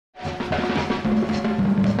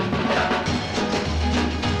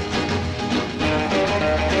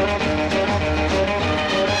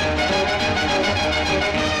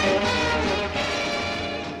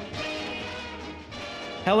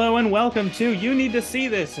welcome to You Need to See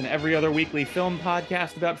This, an every other weekly film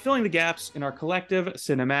podcast about filling the gaps in our collective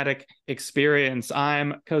cinematic experience.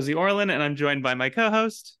 I'm Cozy Orlin, and I'm joined by my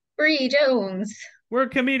co-host, Bree Jones. We're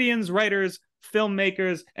comedians, writers,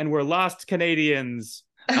 filmmakers, and we're lost Canadians.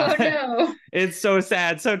 Oh no. It's so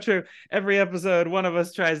sad, so true. Every episode, one of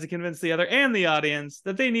us tries to convince the other and the audience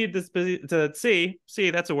that they need to see,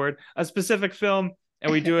 that's a word, a specific film,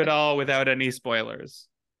 and we do it all without any spoilers.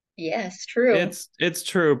 Yes, true. It's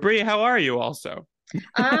true. Bree, how are you also?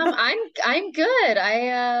 I'm good.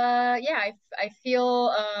 I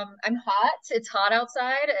feel I'm hot. It's hot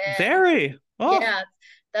outside and Very. Oh, yeah,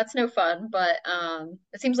 that's no fun, but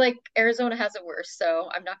it seems like Arizona has it worse, so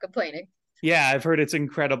I'm not complaining. yeah, I've heard it's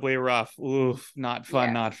incredibly rough. Oof, not fun,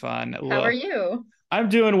 Yeah. not fun. How are Ugh. you? I'm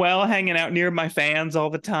doing well, hanging out near my fans all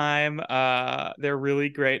the time. They're really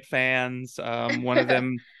great fans. One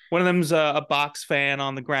of them's a box fan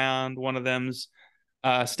on the ground. One of them's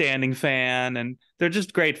a standing fan, and they're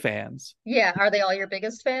just great fans. Yeah, are they all your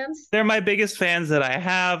biggest fans? They're my biggest fans that I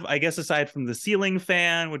have, I guess, aside from the ceiling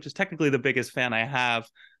fan, which is technically the biggest fan I have,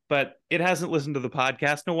 but it hasn't listened to the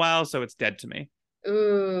podcast in a while, so it's dead to me.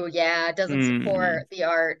 Ooh, yeah, it doesn't Mm. support the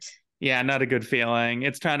art. Yeah, not a good feeling.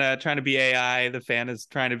 It's trying to be AI. The fan is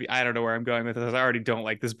trying to be. I don't know where I'm going with this. I already don't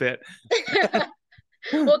like this bit.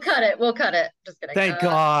 We'll cut it. We'll cut it. Just kidding. Thank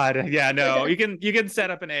God. Yeah, no. You can set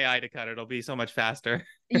up an AI to cut it. It'll be so much faster.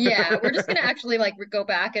 Yeah, we're just gonna actually like go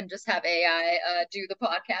back and just have AI do the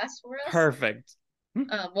podcast for us. Perfect.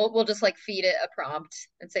 We'll just like feed it a prompt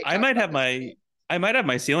and say I talk might about have this my movie. I might have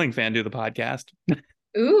my ceiling fan do the podcast.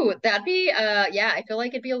 Ooh, that'd be yeah, I feel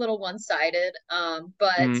like it'd be a little one-sided.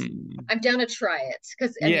 But Hmm. I'm down to try it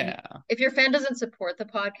because I mean, Yeah. if your fan doesn't support the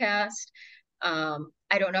podcast,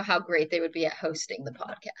 I don't know how great they would be at hosting the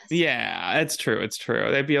podcast. Yeah, it's true. It's true.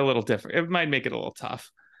 They'd be a little different. It might make it a little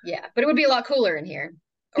tough. Yeah, but it would be a lot cooler in here.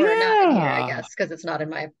 Or not in here, I Yeah. guess, because it's not in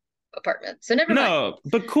my apartment. So never mind. No,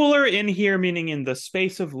 but cooler in here, meaning in the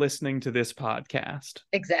space of listening to this podcast.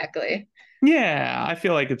 Exactly. Yeah, I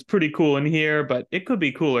feel like it's pretty cool in here, but it could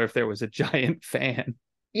be cooler if there was a giant fan.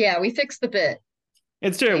 Yeah, we fixed the bit,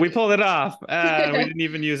 It's true. We maybe. pulled it off. We didn't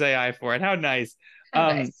even use AI for it. How nice. How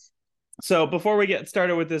Um, nice. so before we get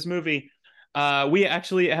started with this movie, we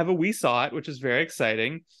actually have a We Saw It, which is very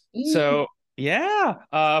exciting. Eee. So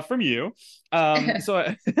yeah, from you.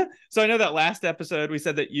 So so I know that last episode we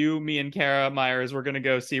said that you, me, and Kara Myers were going to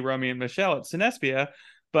go see Romeo and Michelle at Cinespia,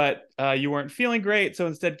 but you weren't feeling great. So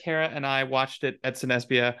instead, Kara and I watched it at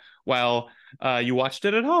Cinespia while you watched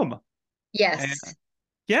it at home. And Yes.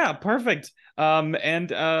 yeah, perfect.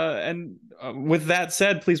 With that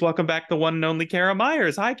said, please welcome back the one and only Kara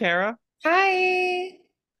Myers. Hi, Kara. Hi.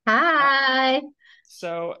 Uh, Hi.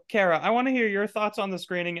 So, Kara, I want to hear your thoughts on the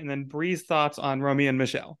screening and then Bree's thoughts on Romeo and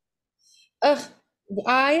Michelle. Ugh,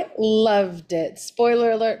 I loved it.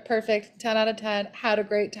 Spoiler alert, perfect. 10 out of 10. Had a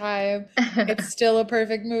great time. It's still a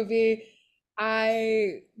perfect movie.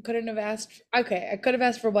 I couldn't have asked, okay, I could have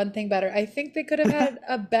asked for one thing better. I think they could have had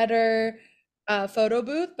a better photo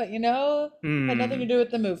booth, but had nothing to Hmm. do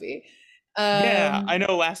with the movie. Yeah, I Um,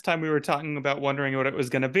 know last time we were talking about wondering what it was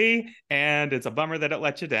going to be, and it's a bummer that it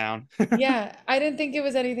let you down. yeah, I didn't think it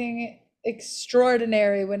was anything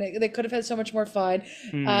extraordinary when they could have had so much more fun.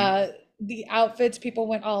 Hmm. Uh, the outfits, people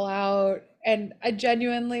went all out, and I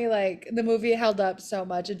genuinely like the movie held up so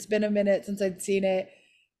much. It's been a minute since I'd seen it,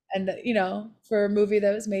 and for a movie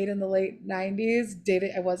that was made in the late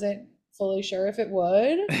 90s, I wasn't fully sure if it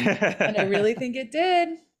would, and I really think it did.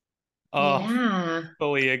 Oh, Yeah.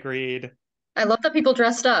 fully agreed. I love that people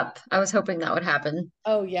dressed up. I was hoping that would happen.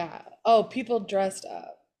 Oh yeah. Oh, people dressed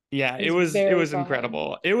up. Yeah, It it was was it very was fun.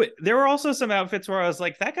 incredible. There were also some outfits where I was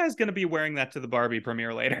like, that guy's going to be wearing that to the Barbie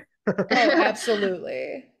premiere later. Oh,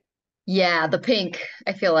 absolutely. Yeah, the pink,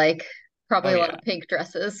 I feel like probably Oh a lot yeah. of pink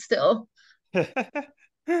dresses still.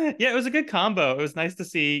 Yeah, it was a good combo. It was nice to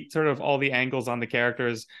see sort of all the angles on the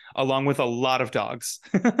characters along with a lot of dogs.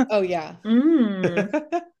 Oh yeah.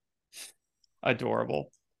 Mm.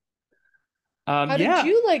 Adorable. How did Yeah,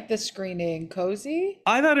 you like the screening, Cozy?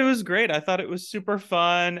 I thought it was great. I thought it was super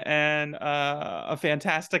fun and a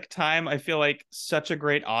fantastic time. I feel like such a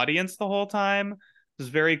great audience the whole time. It was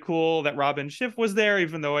very cool that Robin Schiff was there,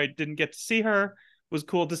 even though I didn't get to see her. It was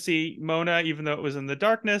cool to see Mona, even though it was in the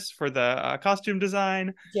darkness for the costume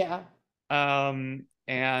design. Yeah. And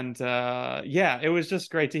yeah, it was just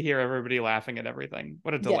great to hear everybody laughing at everything.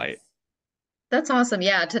 What a delight. Yes. That's awesome.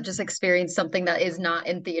 Yeah, to just experience something that is not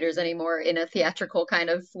in theaters anymore in a theatrical kind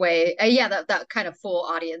of way. Yeah, that kind of full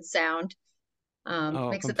audience sound Oh,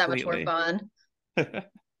 makes it that much more completely. fun.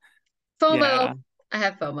 FOMO. Yeah. I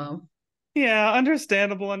have FOMO. Yeah,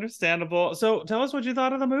 understandable. So tell us what you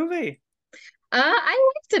thought of the movie.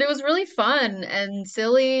 I liked it. It was really fun and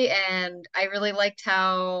silly, and I really liked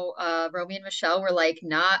how Romy and Michelle were like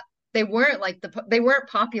not they weren't like they weren't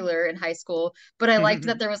popular in high school, but I liked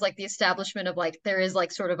that there was like the establishment of like there is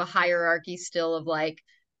like sort of a hierarchy still of like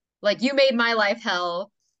you made my life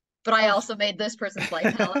hell, but I Oh, also made this person's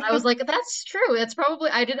life hell. And I was like, that's true. It's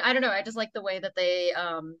probably I don't know. I just like the way that they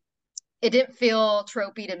it didn't feel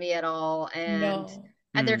tropey to me at all. no.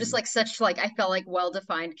 And they're just Hmm. like such like I felt like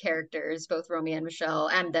well-defined characters, both Romy and Michelle,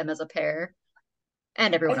 and them as a pair,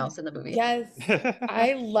 and everyone I else in the movie. yes.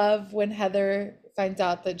 I love when Heather finds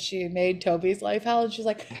out that she made Toby's life hell and she's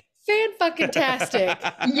like, fan fucking tastic.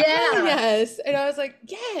 Hell Yeah. yes. And I was like,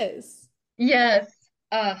 yes. Yes.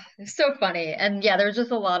 It's so funny. And yeah, there's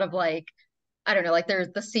just a lot of like I don't know, like there's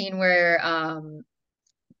the scene where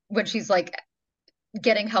when she's like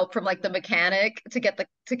getting help from like the mechanic to get the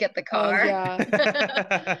Oh car.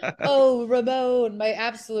 yeah. Oh, Ramon, my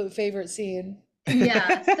absolute favorite scene.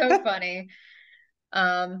 Yeah, so funny.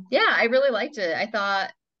 Yeah, I really liked it. I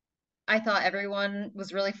thought everyone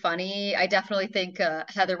was really funny. I definitely think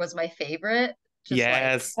Heather was my favorite. Just like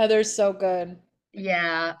Yes. Heather's so good.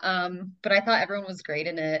 yeah, but I thought everyone was great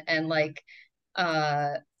in it and like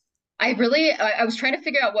uh I was trying to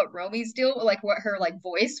figure out what Romy's deal like what her like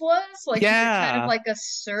voice was. Like she's like kind of Yeah. like a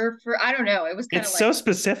surfer. I don't know. It was kind It's of like so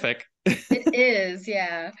specific. it is,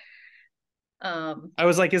 yeah. Um I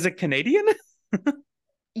was like, is it Canadian?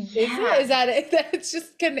 Is it? yeah. Is that it? That's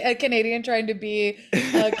just a Canadian trying to be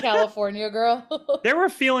a California girl. There were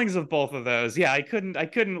feelings of both of those. Yeah, I couldn't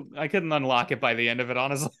unlock it by the end of it, Me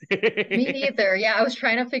honestly. neither. Yeah, I was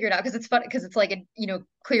trying to figure it out because it's fun because it's like you know,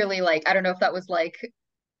 clearly like I don't know if that was like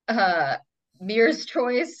uh Mir's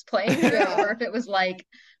choice playing her or Yeah. if it was like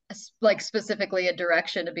like specifically a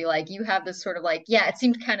direction to be like you have this sort of like yeah, it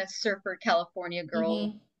seemed kind of surfer California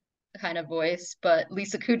girl Hmm. kind of voice, but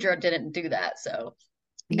Lisa Kudrow didn't do that, so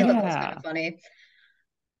I thought that was kind of Yeah. funny.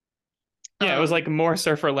 Yeah, it was like Um more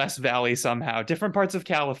surfer, less valley somehow. Different parts of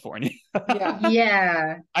California. Yeah.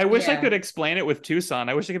 yeah, I wish I yeah, could explain it with Tucson.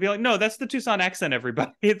 I wish I could be like, no, that's the Tucson accent,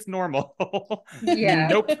 everybody. It's normal. yeah.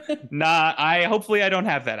 Nope. Nah, I hopefully I don't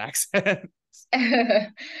have that accent.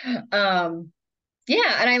 um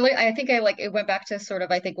Yeah, and I think I like it went back to sort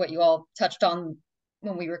of I think what you all touched on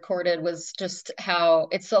when we recorded was just how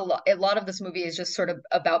it's a lot of this movie is just sort of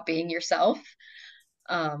about being yourself.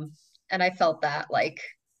 Um and I felt that like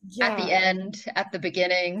at the Yeah. end, at the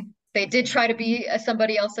beginning, they did try to be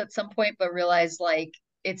somebody else at some point, but realized like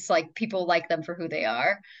it's like people like them for who they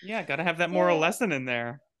are. Yeah, gotta have that moral Yeah. lesson in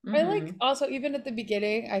there. I like Hmm. also even at the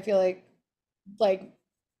beginning, I feel like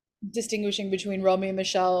distinguishing between Romeo and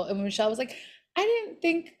Michelle, and when Michelle was like, I didn't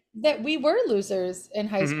think that we were losers in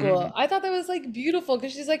high school. I thought that was like beautiful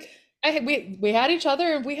because she's like, we had each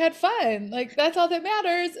other and we had fun. Like that's all that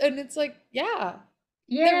matters. And it's like, yeah,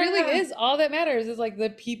 that really Yeah. is all that matters is like the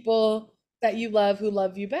people that you love who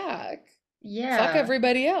love you back. Fuck Yeah.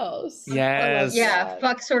 everybody else. I love Yes. Yeah, that.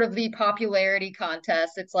 fuck sort of the popularity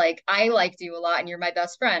contest. It's like I liked you a lot and you're my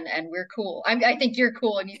best friend and we're cool. I think you're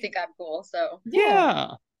cool and you think I'm cool. So Yeah. Yeah.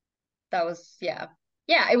 that was yeah.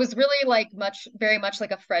 Yeah, it was really like much very much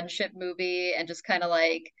like a friendship movie and just kind of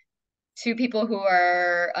like two people who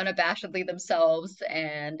are unabashedly themselves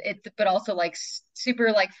and it but also like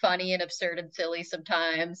super like funny and absurd and silly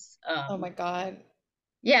sometimes. Oh my God.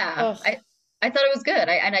 Yeah, Ugh. I thought it was good.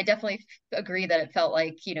 I definitely agree that it felt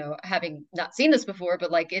like, you know, having not seen this before,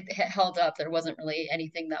 but like it held up. There wasn't really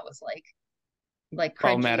anything that was like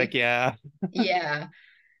Problematic, cringy. yeah. Yeah.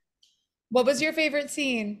 What was your favorite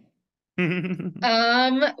scene?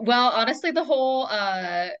 Well, honestly, the whole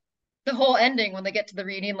ending when they get to the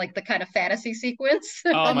reading, like the kind of fantasy sequence.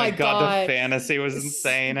 Oh Oh my my God, the God. fantasy was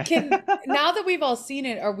insane. Can now that we've all seen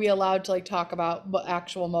it, are we allowed to like talk about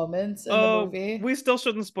actual moments in the Oh, movie? we still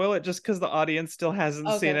shouldn't spoil it just because the audience still hasn't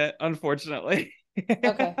seen Okay. it, unfortunately.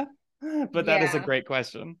 Okay. But that is a Yeah. great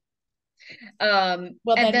question.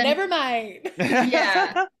 Well And then then never mind.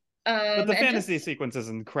 yeah. But the And fantasy just sequence is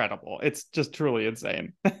incredible. It's just truly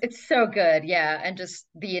insane. it's so good, yeah. And just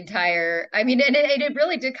the entire, I mean, and it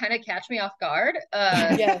really did kind of catch me off guard.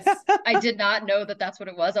 Yes. I did not know that that's what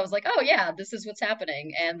it was. I was like, oh yeah, this is what's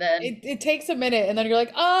happening. And then It takes a minute and then you're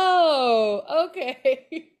like, "Oh,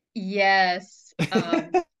 okay." yes,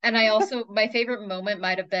 and I also my favorite moment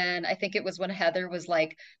might have been I think it was when Heather was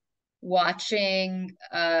like watching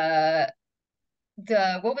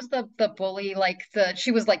the what was the bully like the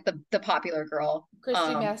she was like the popular girl.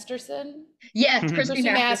 Christy Masterson? Yes, Christy Christy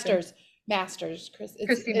Masterson, Masters. Masters. Chris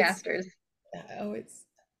Christy it's Masters. oh it's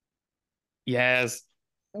Yes.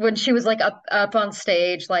 When she was like up on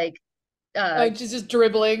stage like uh she's just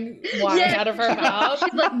dribbling wine yeah, out of her mouth.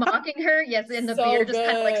 she's like mocking her. Yes, and the beer So just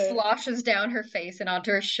kind of like good. sloshes down her face and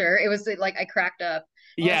onto her shirt. It was like I cracked up.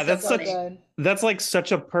 It Oh, was Yeah, so that's so such funny. good. that's like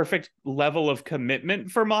such a perfect level of commitment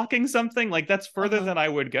for mocking something. Like that's further Uh-huh. than I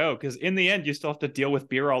would go because in the end you still have to deal with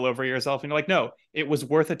beer all over yourself and you're like, no, it was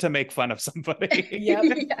worth it to make fun of somebody. Yep.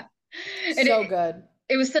 Yeah. And So good.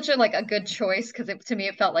 it was such a like a good choice because to me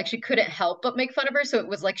it felt like she couldn't help but make fun of her. So it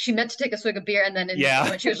was like she meant to take a swig of beer, and then in the Yeah.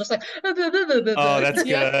 moment she was just like, Oh, that's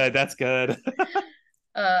Yep. good. That's good.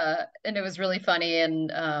 and it was really funny.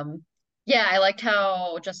 And yeah, I liked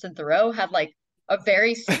how Justin Theroux had like a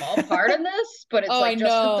very small part in this, but it's Oh, I like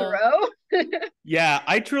Justin know. Theroux. Yeah,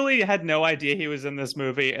 I truly had no idea he was in this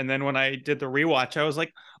movie. And then when I did the rewatch, I was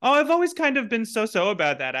like, oh, I've always kind of been so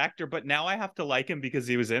about that actor, but now I have to like him because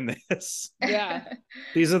he was in this. Yeah.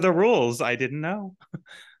 These are the rules. I didn't know.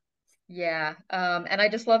 Yeah. And I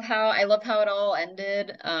love how it all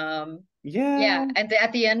ended. Yeah, Yeah. and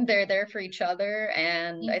at the end they're there for each other,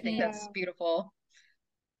 and I think Mhm. that's beautiful.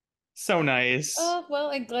 So nice. Oh, well,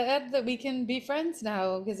 I'm glad that we can be friends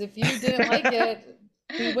now, because if you didn't like it,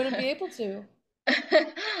 we wouldn't be able to.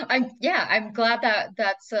 I'm glad that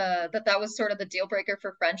that was sort of the deal breaker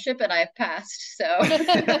for friendship, and I've passed. So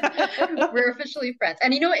we're officially friends.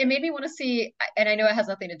 And you know what? It made me want to see, and I know it has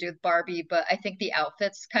nothing to do with Barbie, but I think the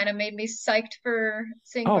outfits kind of made me psyched for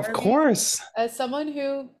seeing Oh, of Barbie. course. As someone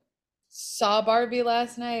who saw Barbie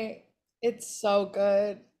last night, it's so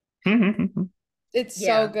good. It's so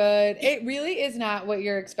Yeah. good. It really is not what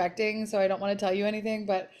you're expecting, so I don't want to tell you anything,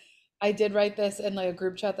 but I did write this in like a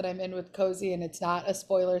group chat that I'm in with Cozy, and it's not a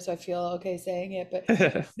spoiler, so I feel okay saying it,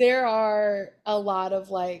 but there are a lot of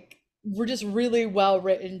like we're just really well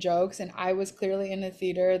written jokes, and I was clearly in a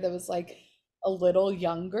theater that was like a little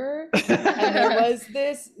younger, and there was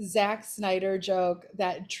this Zack Snyder joke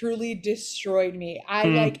that truly destroyed me. I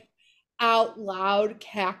like out loud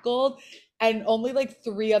cackled, and only like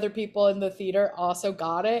three other people in the theater also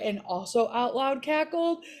got it and also out loud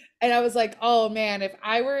cackled. And I was like, oh man, if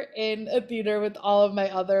I were in a theater with all of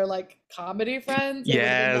my other like comedy friends, it would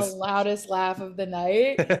have been the Yes. loudest laugh of the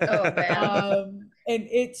night. Oh man. And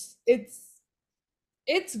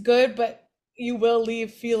it's good, but you will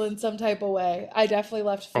leave feeling some type of way. I definitely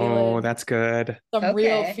left Oh, feeling that's good. some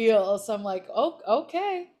real Okay. feels. So I'm like, oh,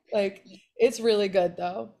 okay. Like it's really good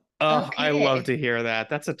though. Oh, I love Okay. to hear that.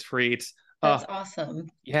 That's a treat. That's Oh, awesome.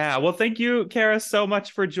 yeah. Well, thank you, Kara, so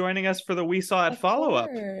much for joining us for the We Saw It Of follow-up.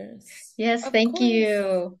 course. Yes, Of thank course.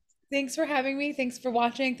 you. Thanks for having me. Thanks for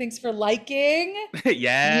watching. Thanks for liking. Yes,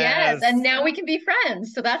 Yes. and now we can be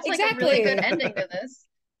friends. So that's like a really good Exactly. ending to this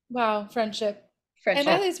Wow, friendship. And friendship.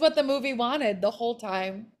 that is what the movie wanted the whole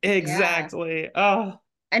time. Yeah. Exactly. Oh,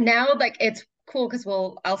 And now like it's cool because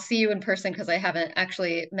I'll see you in person because I haven't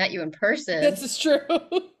actually met you in person. This is true.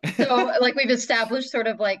 So like we've established sort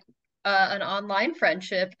of like an online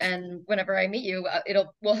friendship, and whenever I meet you,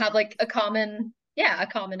 we'll have like a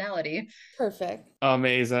commonality. Perfect.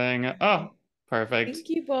 amazing. Oh, perfect. Thank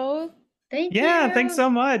you both. Thank Yeah, thanks you. so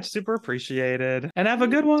much. Super appreciated. And have a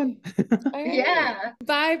good one. All right. Yeah.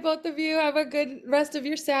 Bye, both of you. Have a good rest of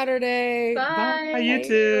your Saturday. Bye, Bye. you Bye.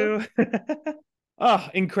 too. Oh,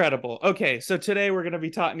 incredible. Okay, so today we're going to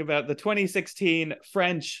be talking about the 2016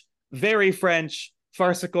 very French,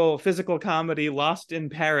 farcical, physical comedy Lost in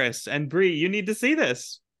Paris. And Brie, you need to see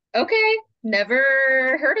this. Okay.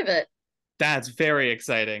 Never heard of it. That's very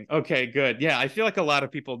exciting. Okay, good. Yeah, I feel like a lot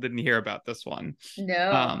of people didn't hear about this one.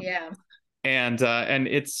 No. Um, Yeah. and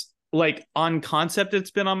it's like on concept,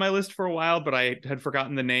 it's been on my list for a while, but I had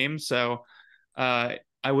forgotten the name, so I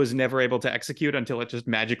was never able to execute until it just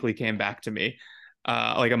magically came back to me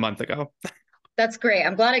like a month ago. That's great.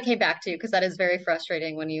 I'm glad it came back to you because that is very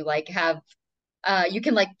frustrating when you like have you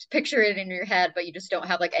can like picture it in your head, but you just don't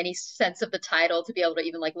have like any sense of the title to be able to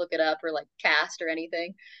even like look it up or like cast or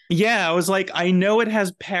anything. Yeah, I was like, I know it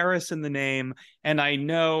has Paris in the name, and I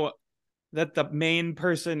know that the main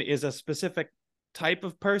person is a specific type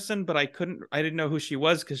of person, but I didn't know who she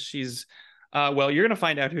was because she's, well, you're gonna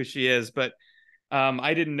find out who she is, but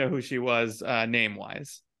I didn't know who she was name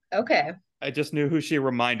wise. Okay. I just knew who she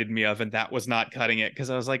reminded me of, and that was not cutting it because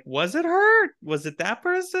I was like, was it her? Was it that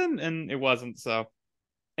person? And it wasn't. So,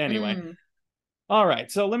 anyway. Mm. All right.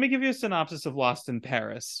 So, let me give you a synopsis of Lost in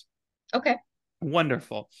Paris. Okay.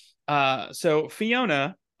 Wonderful. So,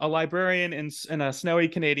 Fiona, a librarian in a snowy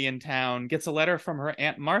Canadian town, gets a letter from her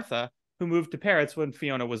Aunt Martha, who moved to Paris when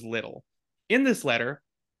Fiona was little. In this letter,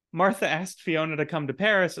 Martha asked Fiona to come to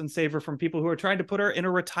Paris and save her from people who are trying to put her in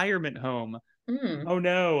a retirement home. Mm. Oh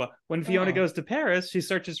no. When Fiona Oh. goes to Paris, she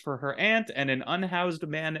searches for her aunt, and an unhoused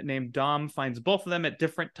man named Dom finds both of them at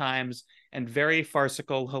different times and very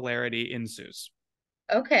farcical hilarity ensues.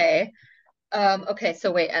 Okay. Okay,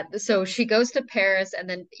 so wait, so she goes to Paris and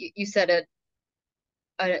then you said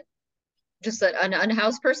a just an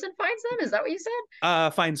unhoused person finds them? Is that what you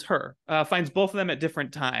said? Finds both of them at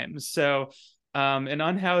different times. So an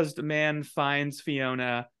unhoused man finds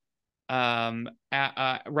Fiona right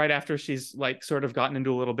after she's like sort of gotten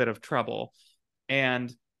into a little bit of trouble.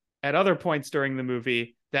 And at other points during the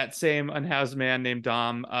movie, that same unhoused man named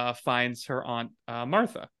Dom finds her aunt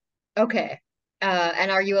Martha. Okay. And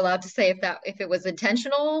are you allowed to say if it was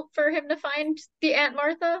intentional for him to find the Aunt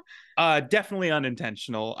Martha? Definitely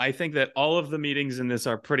unintentional. I think that all of the meetings in this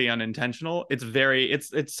are pretty unintentional.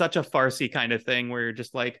 It's such a farcy kind of thing where you're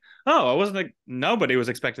just like, oh, I wasn't like nobody was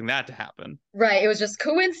expecting that to happen. Right. It was just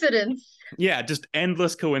coincidence. Yeah, just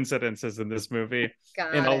endless coincidences in this movie.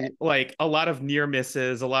 And Got it. like a lot of near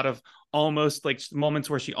misses, a lot of almost like moments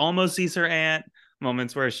where she almost sees her aunt,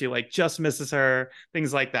 moments where she like just misses her,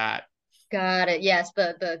 things like that. Got it. Yes,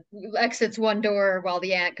 the exits one door while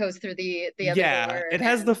the aunt goes through the other Yeah, door it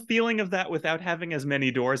has the feeling of that without having as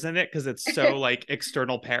many doors in it because it's so like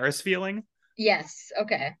external Paris feeling. Yes.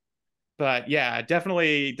 Okay. But yeah,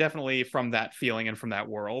 definitely from that feeling and from that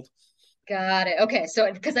world. Got it. Okay. So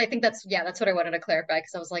because I think that's what I wanted to clarify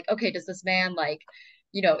because I was like, okay, does this man like,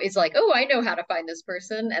 is like, oh, I know how to find this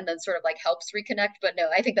person and then sort of like helps reconnect. But no,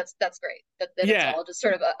 I think that's great. That it's Yeah, all just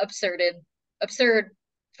sort of absurd,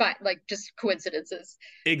 fine, like just coincidences.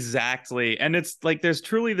 exactly. And it's like there's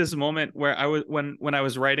truly this moment where I was when I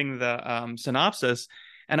was writing the synopsis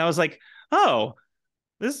and I was like, "Oh,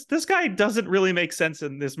 this guy doesn't really make sense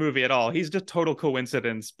in this movie at all. He's just total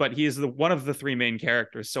coincidence, but he's the one of the three main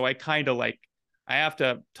characters. So I kind of like I have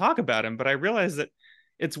to talk about him, but I realize that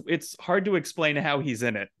it's hard to explain how he's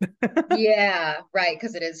in it. Yeah, right,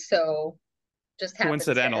 because it is so just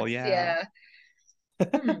Coincidental, happenstance. yeah.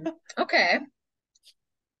 Yeah. Hmm. Okay.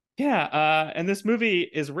 Yeah, and this movie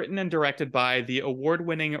is written and directed by the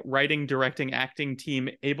award-winning writing, directing, acting team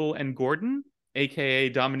Abel and Gordon, aka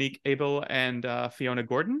Dominique Abel and Fiona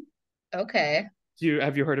Gordon. Okay.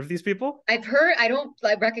 Have you heard of these people? I don't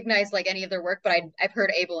like recognize like any of their work, but I've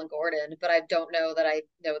heard Abel and Gordon, but I don't know that I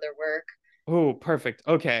know their work. Oh, perfect.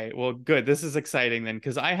 Okay, well, good. This is exciting then,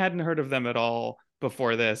 because I hadn't heard of them at all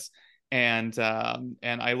before this, and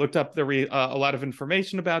I looked up a lot of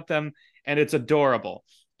information about them, and it's adorable.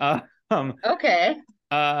 Uh, um, Okay.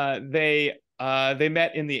 they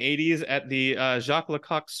met in the 80s at the Jacques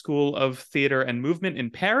Lecoq School of Theater and Movement in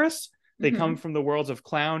Paris. They come Hmm. from the worlds of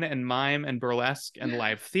clown and mime and burlesque and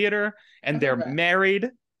live theater, I and love they're that. married.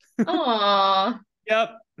 Aw. Yep.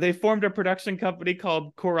 They formed a production company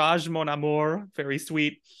called Courage Mon Amour. Very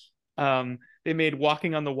sweet. They made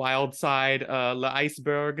Walking on the Wild Side, Le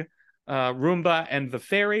Iceberg, Roomba, and The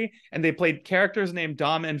Fairy. And they played characters named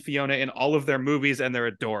Dom and Fiona in all of their movies, and they're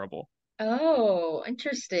adorable. Oh,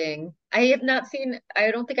 interesting. I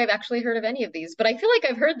don't think I've actually heard of any of these, but I feel like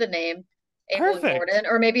I've heard the name Abel and Perfect. Gordon,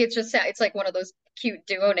 or maybe it's like one of those cute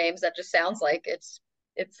duo names that just sounds like it's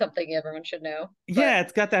something everyone should know. But Yeah,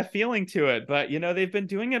 it's got that feeling to it, but they've been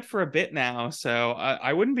doing it for a bit now, so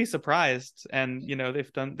I wouldn't be surprised. And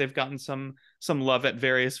they've gotten some love at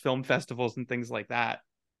various film festivals and things like that.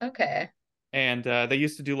 okay. And they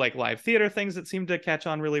used to do like live theater things that seemed to catch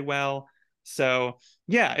on really well. So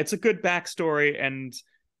yeah, it's a good backstory, and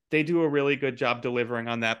they do a really good job delivering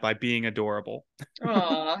on that by being adorable.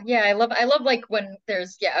 Oh, yeah, I love like when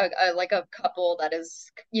there's like a couple that is,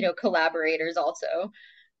 collaborators also.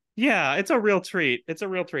 Yeah, it's a real treat. It's a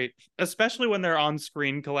real treat, especially when they're on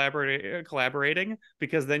screen collaborating,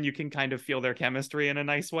 because then you can kind of feel their chemistry in a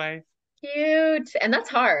nice way. Cute. And that's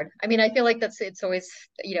hard. I mean, I feel like it's always,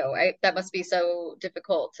 that must be so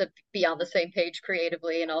difficult to be on the same page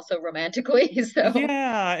creatively and also romantically. So,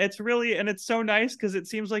 Yeah, and it's so nice because it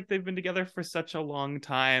seems like they've been together for such a long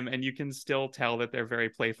time, and you can still tell that they're very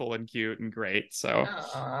playful and cute and great. So,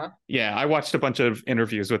 aw. yeah, I watched a bunch of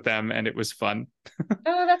interviews with them, and it was fun.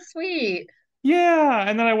 Oh, that's sweet. Yeah,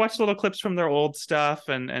 and then I watched little clips from their old stuff,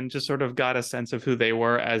 and just sort of got a sense of who they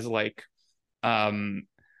were as like um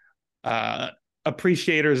uh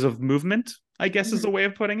appreciators of movement, I guess is a Mhm. way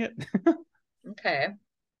of putting it. Okay.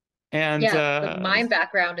 And Yeah, the mime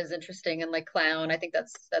background is interesting and like clown. I think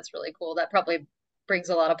that's really cool. That probably brings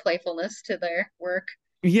a lot of playfulness to their work.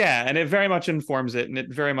 yeah, and it very much informs it, and it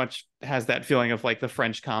very much has that feeling of like the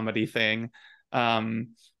French comedy thing,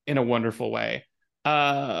 um, in a wonderful way.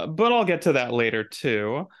 But I'll get to that later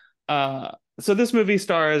too. So this movie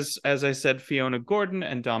stars, as I said, Fiona Gordon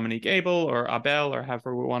and Dominique Abel, or Abel, or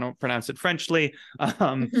however we want to pronounce it Frenchly.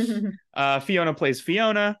 Fiona plays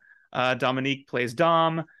Fiona. Dominique plays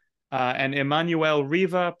Dom. And Emmanuelle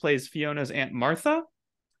Riva plays Fiona's Aunt Martha.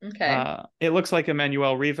 Okay. It looks like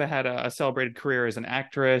Emmanuelle Riva had a celebrated career as an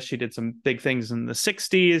actress. She did some big things in the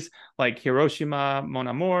 60s, like Hiroshima, Mon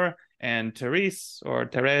Amour, and Therese.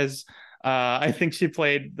 I think she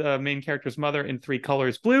played the main character's mother in Three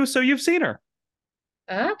Colors Blue, so you've seen her.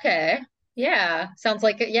 Okay. Yeah. Sounds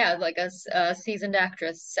like yeah, like a seasoned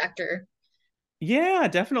actor. Yeah,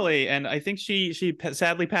 definitely. And I think she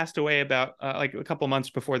sadly passed away about like a couple months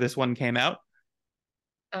before this one came out.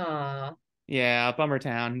 Uh, Yeah, bummer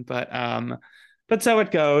town, but so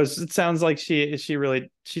it goes. It sounds like she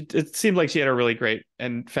really she it seemed like she had a really great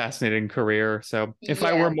and fascinating career. So if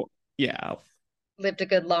I were yeah, more, yeah, lived a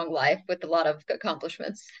good long life with a lot of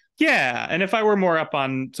accomplishments. yeah, and if I were more up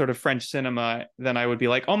on sort of French cinema, then I would be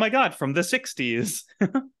like, oh my God, from the 60s.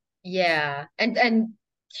 Yeah. And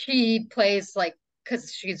she plays like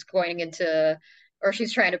because she's going into or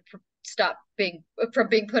she's trying to stop being from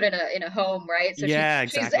being put in a home, right? So Yeah,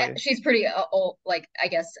 exactly. she's pretty old, like I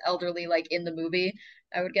guess elderly, like in the movie,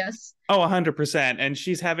 I would guess. Oh, 100%. And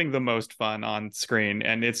she's having the most fun on screen,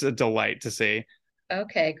 and it's a delight to see.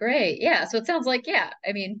 Okay, great. Yeah. So it sounds like, yeah,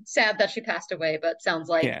 I mean, sad that she passed away, but sounds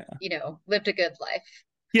like, Yeah. lived a good life.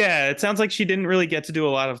 Yeah, it sounds like she didn't really get to do a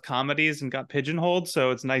lot of comedies and got pigeonholed,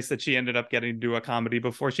 so it's nice that she ended up getting to do a comedy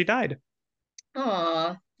before she died.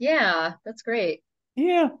 Aw, yeah, that's great.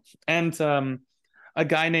 Yeah. And a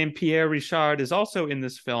guy named Pierre Richard is also in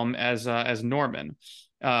this film as Norman,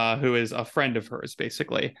 who is a friend of hers,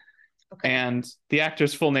 basically. Okay. And the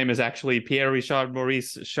actor's full name is actually Pierre Richard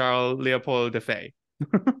Maurice Charles Leopold Defay.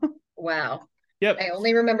 Wow. Yep. I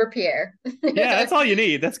only remember Pierre. Yeah, that's all you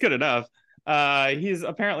need. That's good enough. He's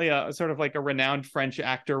apparently a sort of like a renowned French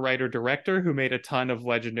actor, writer, director who made a ton of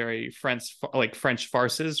legendary French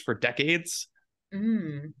farces for decades,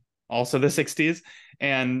 Mm, also the 60s.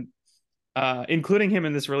 And including him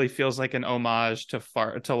in this really feels like an homage to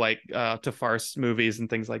farce movies and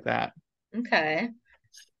things like that. okay.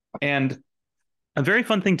 And a very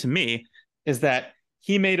fun thing to me is that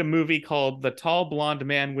he made a movie called The Tall Blonde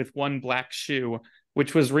Man with One Black Shoe,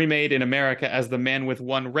 which was remade in America as The Man with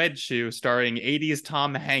One Red Shoe, starring 80s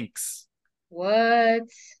Tom Hanks, What?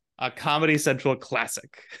 a Comedy Central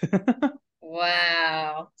classic.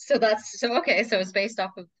 Wow. So okay, so it's based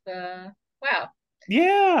off of wow.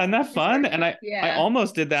 Yeah, isn't that It's fun? pretty And I yeah.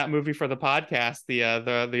 almost did that movie for the podcast,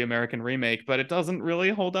 the American remake, but it doesn't really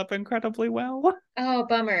hold up incredibly well. Oh,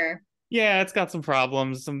 bummer. Yeah, it's got some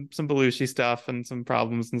problems, some Belushi stuff, and some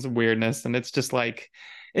problems and some weirdness, and it's just like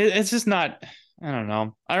it's just not. I don't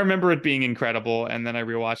know. I remember it being incredible, and then I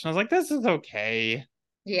rewatched, and I was like, "This is okay."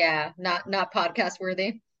 Yeah, not podcast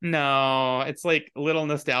worthy. No, it's like little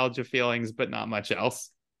nostalgia feelings, but not much else.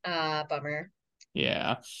 Bummer.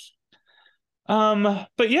 Yeah.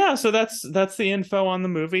 But yeah, so that's the info on the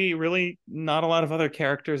movie. Really, not a lot of other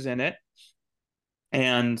characters in it.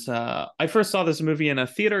 And I first saw this movie in a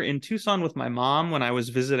theater in Tucson with my mom when I was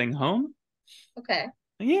visiting home. Okay.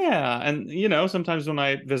 Yeah, and sometimes when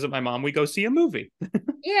I visit my mom, we go see a movie.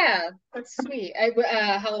 Yeah, that's sweet.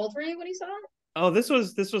 How old were you when you saw it? Oh, this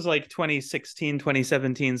was like 2016,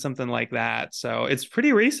 2017, something like that. So it's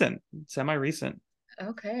pretty recent, semi-recent.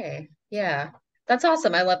 Okay. Yeah. That's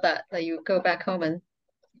awesome. I love that you go back home and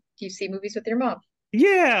you see movies with your mom.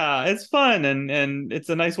 Yeah, it's fun and it's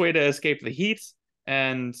a nice way to escape the heat.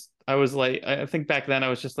 And I was like, I think back then I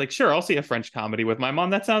was just like, sure, I'll see a French comedy with my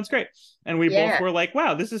mom. That sounds great. And we both Yeah. were like,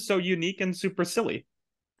 wow, this is so unique and super silly.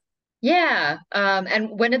 Yeah. And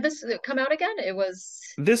when did this come out again? It was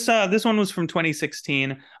This one was from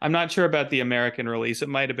 2016. I'm not sure about the American release. It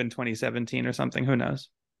might have been 2017 or something. Who knows?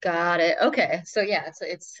 got it. Okay. So yeah,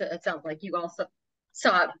 it sounds like you also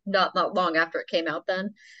saw it not long after it came out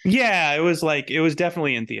then. Yeah, it was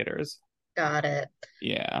definitely in theaters. Got it.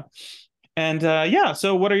 Yeah. And yeah,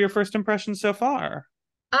 so what are your first impressions so far?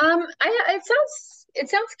 It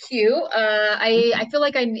sounds cute. I Mhm. feel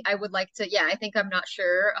like I would like to, yeah, I think I'm not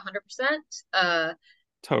sure 100%.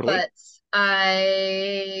 Totally. But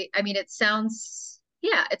I mean it sounds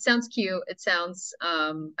cute. It sounds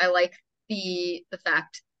I like the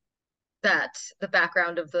fact that the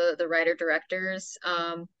background of the writer directors.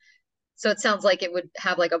 So it sounds like it would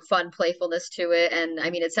have like a fun playfulness to it. And I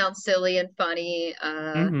mean it sounds silly and funny,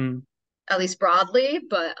 Hmm. at least broadly,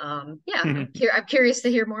 but yeah, I'm curious to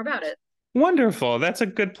hear more about it. Wonderful. That's a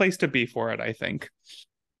good place to be for it, I think.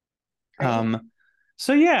 Great.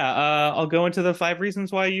 So yeah, I'll go into the 5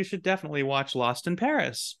 reasons why you should definitely watch Lost in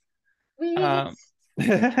Paris. Sweet. Um,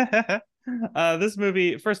 this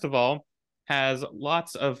movie, first of all, has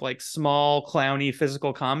lots of like small clowny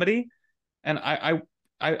physical comedy, and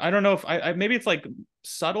I don't know if maybe it's like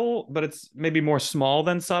subtle, but it's maybe more small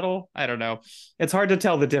than subtle. I don't know. It's hard to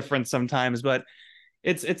tell the difference sometimes, but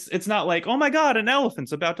it's not like, oh my god, an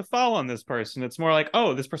elephant's about to fall on this person. It's more like,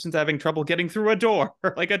 oh, this person's having trouble getting through a door,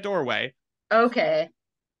 like a doorway. Okay.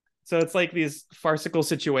 So it's like these farcical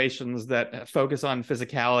situations that focus on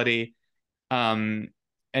physicality, um,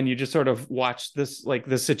 and you just sort of watch this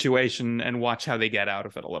situation and watch how they get out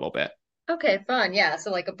of it a little bit. Okay, fun. Yeah. So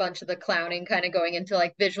like a bunch of the clowning kind of going into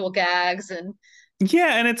like visual gags and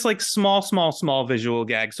Yeah, and it's like small visual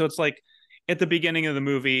gags. So it's like at the beginning of the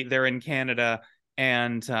movie, they're in Canada,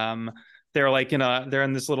 and they're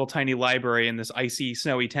in this little tiny library in this icy,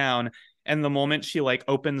 snowy town. And the moment she like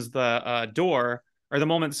opens the door, or the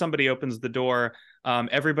moment somebody opens the door,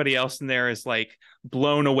 everybody else in there is like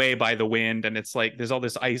blown away by the wind, and it's like there's all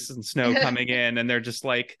this ice and snow coming in, and they're just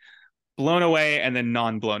like blown away and then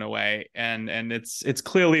non-blown away, and it's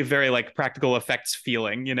clearly very like practical effects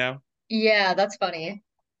feeling, you know. yeah, that's funny.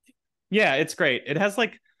 Yeah, it's great. It has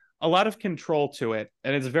like a lot of control to it,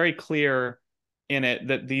 and it's very clear in it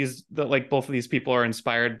that like both of these people are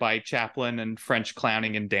inspired by Chaplin and French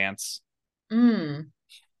clowning and dance. Mm.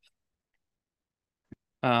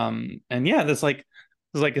 And yeah, there's like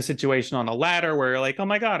a situation on a ladder where you're like, oh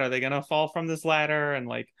my god, are they gonna fall from this ladder? And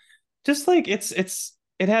like, just like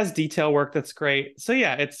it has detail work that's great. So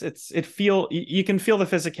yeah, you can feel the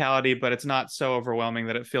physicality, but it's not so overwhelming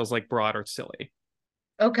that it feels like broad or silly.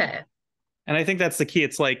 Okay. And I think that's the key.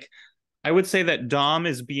 It's like I would say that Dom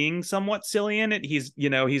is being somewhat silly in it. He's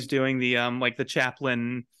doing the like the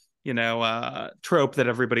Chaplin, trope that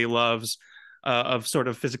everybody loves, of sort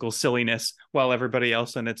of physical silliness, while everybody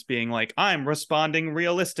else in it's being like, I'm responding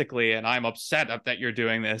realistically and I'm upset that you're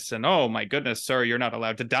doing this, and oh my goodness, sir, you're not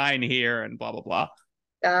allowed to dine here, and blah blah blah.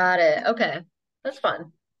 Got it. Okay. That's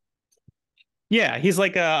fun. Yeah, he's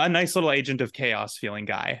like a nice little agent of chaos feeling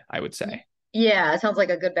guy, I would say. Yeah, it sounds like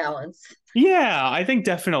a good balance. Yeah, I think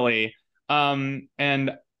definitely.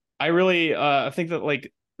 And I really think that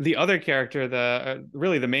like the other character, the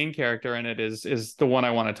really the main character in it is the one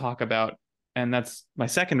I want to talk about, and that's my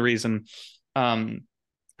second reason. Um,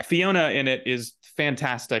 Fiona in it is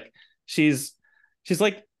fantastic. She's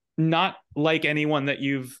like not like anyone that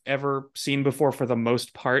you've ever seen before for the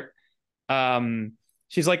most part. Um,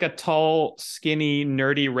 she's like a tall, skinny,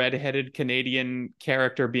 nerdy, redheaded Canadian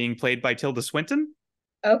character being played by Tilda Swinton.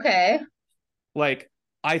 Okay. Like,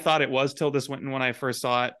 I thought it was Tilda Swinton when I first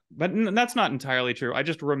saw it, but that's not entirely true. I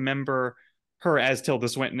just remember her as Tilda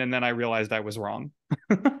Swinton, and then I realized I was wrong.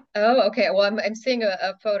 Oh, okay. Well, I'm seeing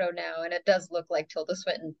a photo now, and it does look like Tilda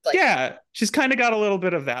Swinton. Like, Yeah, she's kind of got a little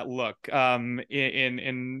bit of that look.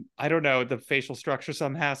 In I don't know, the facial structure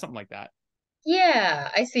somehow, something like that.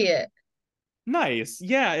 yeah, I see it. Nice.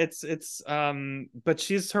 Yeah, but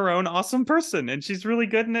she's her own awesome person, and she's really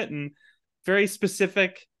good in it, and very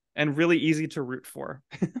specific and really easy to root for.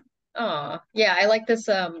 Oh, yeah, I like this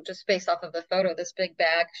just based off of the photo, this big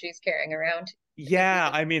bag she's carrying around. If you see Yeah,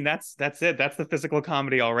 it. I mean that's it. That's the physical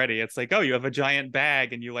comedy already. It's like, oh, you have a giant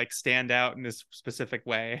bag and you like stand out in this specific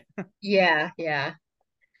way. Yeah, yeah.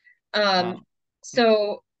 Um, Um,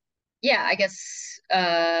 so yeah, I guess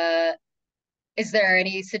is there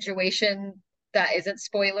any situation that isn't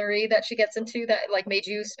spoilery that she gets into that like made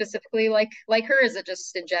you specifically like her? Is it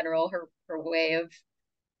just in general her way of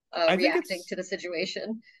I think reacting it's to the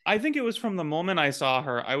situation? I think it was from the moment I saw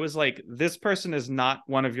her, I was like, this person is not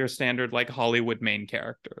one of your standard like Hollywood main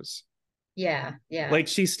characters. Yeah, yeah. Like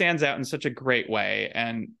she stands out in such a great way,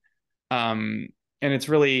 um and it's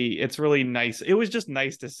really nice. It was just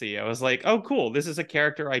nice to see. I was like, oh cool, this is a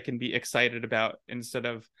character I can be excited about instead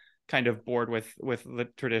of kind of bored with the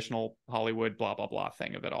traditional Hollywood blah blah blah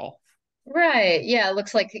thing of it all. Right. Yeah, it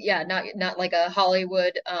looks like yeah, not like a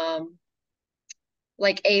Hollywood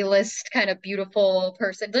like A-list kind of beautiful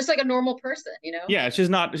person. Just like a normal person, you know? Yeah, she's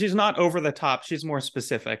not over the top. She's more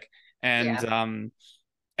specific, and Yeah.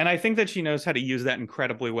 and I think that she knows how to use that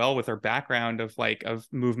incredibly well with her background of like of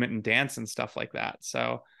movement and dance and stuff like that.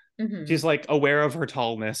 So Hmm. she's like aware of her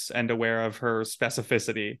tallness and aware of her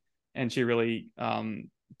specificity, and she really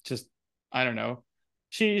just I don't know.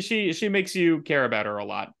 She makes you care about her a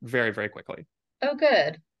lot very very quickly. Oh,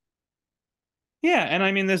 good. Yeah, and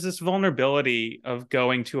I mean, there's this vulnerability of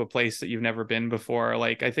going to a place that you've never been before.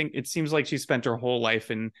 Like, I think it seems like she spent her whole life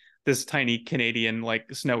in this tiny Canadian,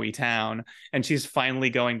 like, snowy town, and she's finally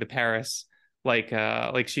going to Paris, like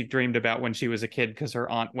she dreamed about when she was a kid because her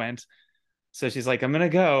aunt went. So she's like, I'm gonna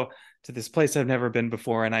go to this place I've never been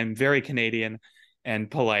before, and I'm very Canadian and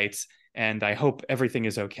polite, and I hope everything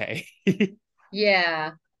is okay.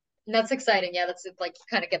 Yeah. And that's exciting. Yeah, that's like you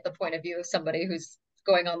kind of get the point of view of somebody who's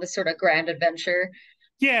going on this sort of grand adventure.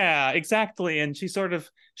 Yeah, exactly. And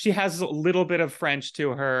she has a little bit of French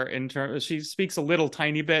to her in terms, she speaks a little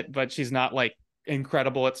tiny bit, but she's not like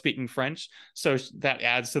incredible at speaking French. So that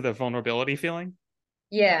adds to the vulnerability feeling.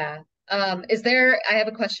 Yeah. I have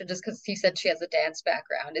a question just because you said she has a dance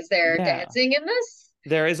background. Is there Yeah. dancing in this?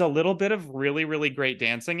 There is a little bit of really, really great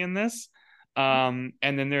dancing in this. And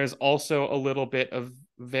then there's also a little bit of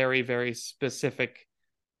very, very specific,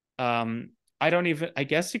 I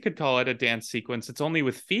guess you could call it a dance sequence. It's only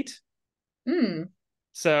with feet. Hmm.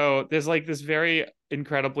 So there's like this very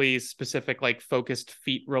incredibly specific, like focused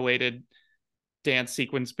feet related dance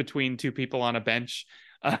sequence between two people on a bench.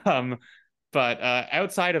 Um, but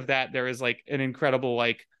outside of that, there is like an incredible,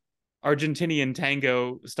 like Argentinian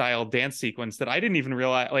tango style dance sequence that I didn't even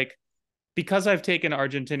realize. Like, because I've taken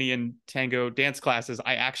Argentinian tango dance classes,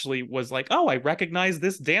 I actually was like, oh, I recognize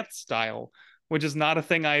this dance style, which is not a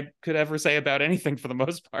thing I could ever say about anything for the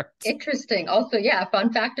most part. Interesting. Also, yeah,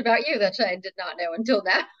 fun fact about you that I did not know until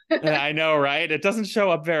now. I know, right? It doesn't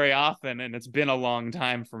show up very often, and it's been a long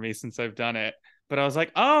time for me since I've done it. But I was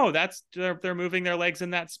like, oh, they're moving their legs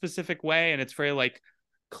in that specific way, and it's very like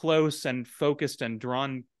close and focused and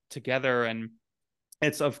drawn together. And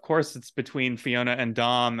it's of course it's between Fiona and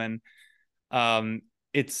Dom, and um,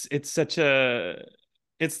 it's such a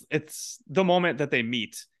it's the moment that they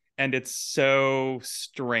meet, and it's so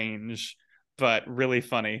strange but really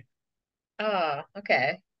funny. Oh,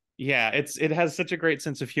 okay. Yeah, it has such a great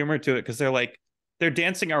sense of humor to it because they're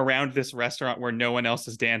dancing around this restaurant where no one else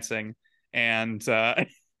is dancing, and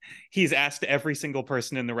he's asked every single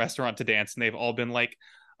person in the restaurant to dance, and they've all been like,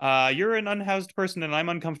 "You're an unhoused person, and I'm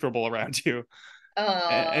uncomfortable around you."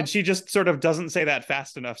 And Uh, she just sort of doesn't say that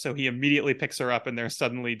fast enough, so he immediately picks her up, and they're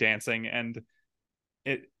suddenly dancing. And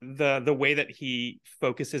the way that he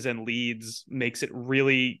focuses and leads makes it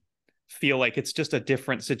really feel like it's just a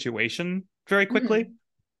different situation very quickly. mhm.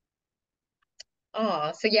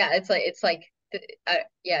 Oh, so yeah,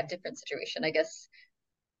 yeah, different situation. I guess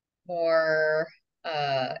more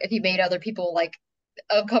if you made other people like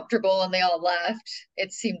uncomfortable and they all left,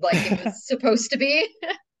 it seemed like it was supposed to be.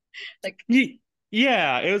 Like,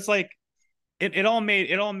 Yeah, it was like it all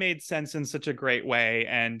made sense in such a great way,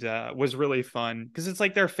 and was really fun because it's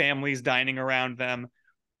like their families dining around them,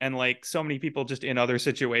 and like so many people just in other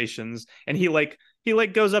situations. And he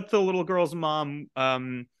goes up to the little girl's mom.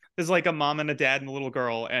 There's like a mom and a dad and a little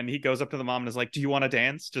girl, and he goes up to the mom and is like, "Do you want to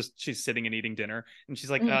dance?" Just she's sitting and eating dinner, and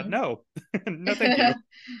she's like, mm. "No, no, thank you."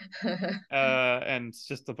 And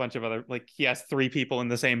just a bunch of other, like, he has three people in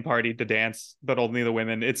the same party to dance, but only the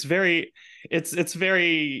women. It's very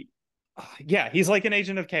yeah, he's like an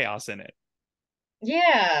agent of chaos in it.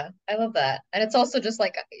 Yeah, I love that. And it's also just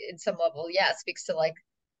like in some level, yeah, it speaks to like,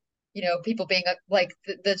 people being like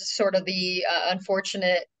the sort of the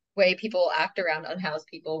unfortunate way people act around unhoused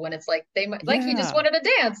people when it's like they might like you just Yeah. wanted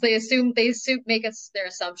to dance. They assume make us their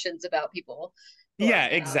assumptions about people who are Yeah,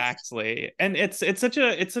 unhoused. exactly. And it's such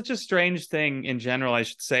a strange thing in general, I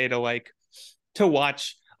should say, to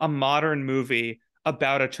watch a modern movie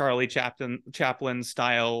about a Charlie Chaplin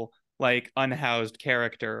style like unhoused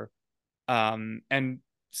character, and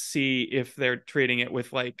see if they're treating it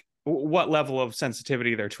with like what level of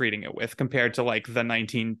sensitivity they're treating it with compared to like the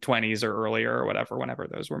 1920s or earlier or whatever, whenever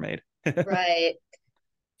those were made. Right.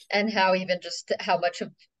 And how even just how much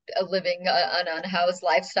of a living an unhoused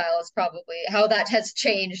lifestyle is probably how that has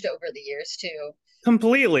changed over the years too.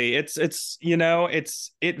 Completely.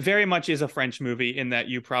 It very much is a French movie in that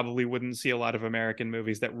you probably wouldn't see a lot of American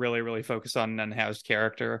movies that really, really focus on an unhoused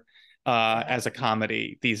character Yeah. as a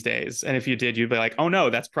comedy these days. And if you did, you'd be like, oh no,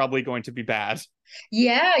 that's probably going to be bad.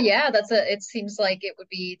 Yeah, yeah, it seems like it would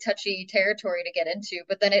be touchy territory to get into,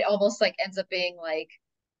 but then it almost like ends up being like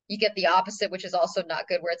you get the opposite, which is also not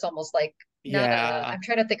good, where it's almost like not Yeah. I'm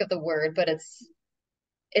trying to think of the word, but it's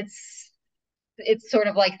it's sort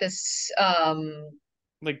of like this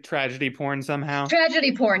Like tragedy porn somehow.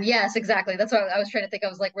 tragedy porn. Yes, exactly. That's what I was trying to think. I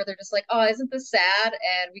was like, where they're just like, oh, isn't this sad?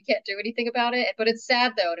 And we can't do anything about it. But it's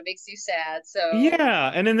sad though, and it makes you sad. So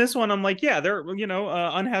Yeah, and in this one, I'm like, yeah,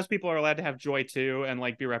 unhoused people are allowed to have joy too, and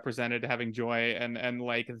like be represented having joy, and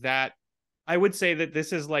like that. I would say that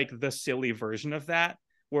this is like the silly version of that,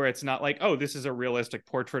 where it's not like, oh, this is a realistic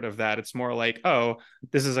portrait of that. It's more like, oh,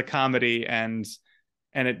 this is a comedy, and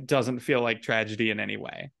it doesn't feel like tragedy in any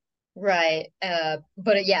way. right.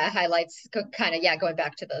 But yeah, it highlights kind of, yeah, going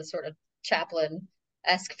back to the sort of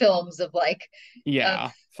Chaplin-esque films of like of Yeah,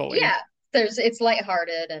 fully. yeah, it's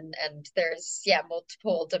lighthearted and there's yeah,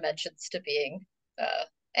 multiple dimensions to being uh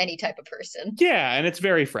any type of person Yeah, and it's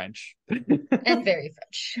very French. and very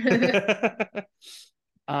French.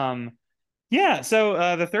 um Yeah,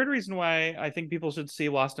 so the third reason why I think people should see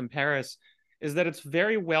Lost in Paris is that it's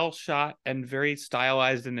very well shot and very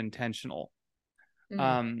stylized and intentional.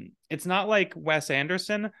 Mm, It's not like Wes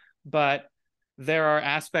Anderson, but there are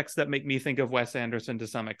aspects that make me think of Wes Anderson to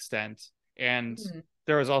some extent, and mm.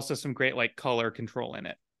 there is also some great like color control in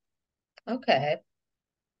it. Okay.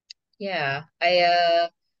 Yeah. I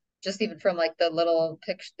just even from like the little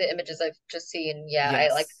picture, the images I've just seen, yeah, I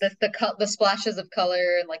like Yes. the splashes of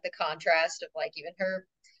color and like the contrast of like even her,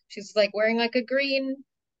 she's like wearing like a green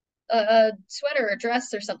sweater or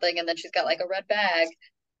dress or something, and then she's got like a red bag.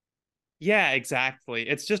 Yeah, exactly.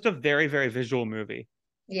 It's just a very, very visual movie.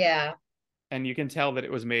 Yeah. And you can tell that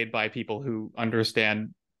it was made by people who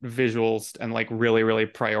understand visuals and like really, really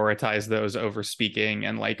prioritize those over speaking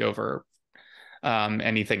and like over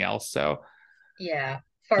anything else. So Yeah.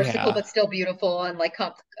 Farcical yeah, but still beautiful and like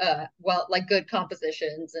well like good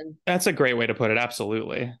compositions and that's a great way to put it.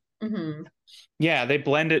 Absolutely. hmm Yeah, they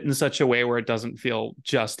blend it in such a way where it doesn't feel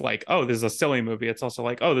just like, oh, this is a silly movie. It's also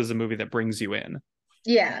like, oh, this is a movie that brings you in.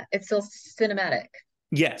 yeah, it's still cinematic.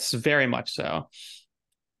 Yes, very much so.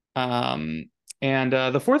 Um, and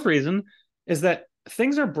the fourth reason is that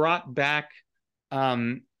things are brought back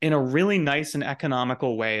in a really nice and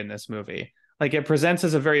economical way in this movie. Like it presents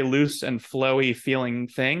as a very loose and flowy feeling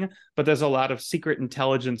thing, but there's a lot of secret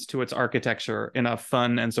intelligence to its architecture in a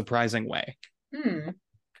fun and surprising way. Hmm.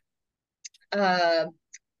 Uh,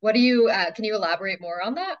 what do you can you elaborate more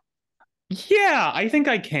on that? Yeah, I think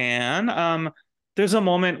I can. There's a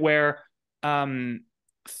moment where um,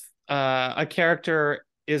 a character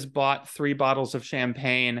is bought 3 bottles of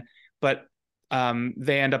champagne, but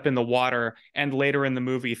they end up in the water. And later in the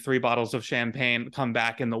movie, 3 bottles of champagne come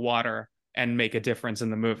back in the water and make a difference in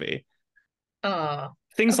the movie. Oh,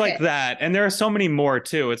 Things like okay. that. And there are so many more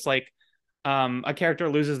too. It's like a character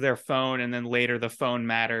loses their phone and then later the phone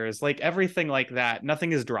matters. Like everything like that.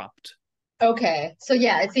 Nothing is dropped. Okay. So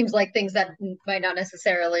yeah, it seems like things that might not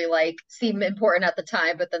necessarily like seem important at the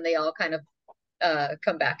time, but then they all kind of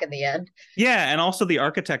come back in the end. Yeah, and also the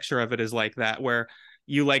architecture of it is like that, where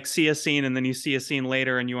you like see a scene and then you see a scene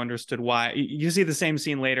later and you understood why. You see the same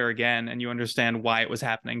scene later again and you understand why it was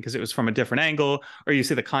happening because it was from a different angle, or you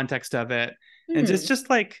see the context of it. And it's Hmm. just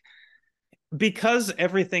like because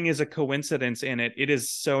everything is a coincidence in it, it is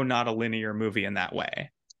so not a linear movie in that way.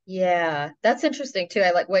 Yeah, that's interesting too.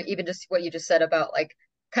 I like what even just what you just said about like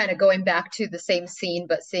kind of going back to the same scene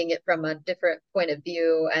but seeing it from a different point of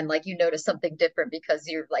view and like you notice something different because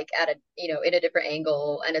you're like at a in a different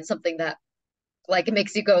angle and it's something that like it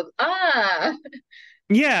makes you go ah.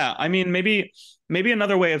 Yeah, I mean maybe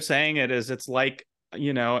another way of saying it is it's like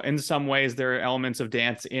in some ways there are elements of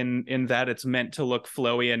dance in that it's meant to look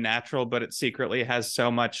flowy and natural, but it secretly has so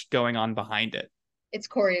much going on behind it. It's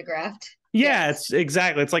choreographed. Yeah, Yes. it's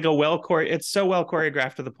exactly. It's like it's so well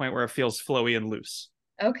choreographed to the point where it feels flowy and loose.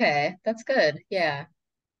 Okay, that's good. Yeah.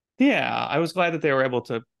 Yeah, I was glad that they were able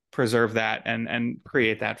to preserve that and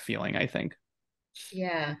create that feeling, I think.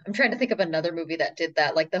 Yeah. I'm trying to think of another movie that did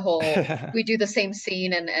that, like the whole we do the same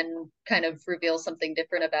scene and kind of reveal something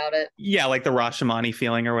different about it. Yeah, like the Rashomon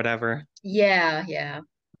feeling or whatever. Yeah, yeah.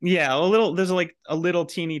 Yeah, there's like a little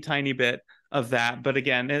teeny tiny bit of that, but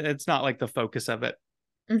again, it's not like the focus of it,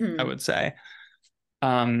 I Hmm. would say.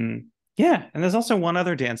 Yeah, and there's also one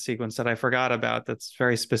other dance sequence that I forgot about that's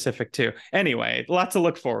very specific too. Anyway, lots to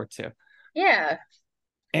look forward to. Yeah.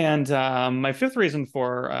 And my fifth reason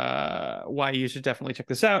for why you should definitely check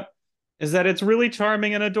this out is that it's really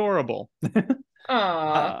charming and adorable.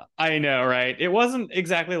 Aw. I know, right? It wasn't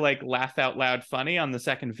exactly like laugh out loud funny on the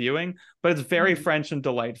second viewing, but it's very Mhm. French and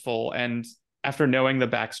delightful. And after knowing the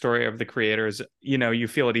backstory of the creators, you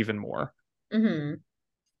feel it even more. Hmm.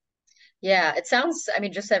 Yeah, it sounds, I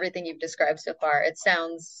mean, just everything you've described so far, it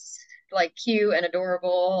sounds like cute and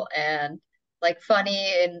adorable and like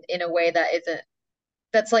funny in a way that isn't,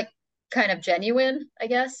 that's like kind of genuine, I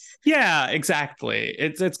guess. Yeah, exactly.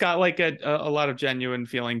 It's got like a lot of genuine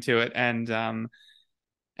feeling to it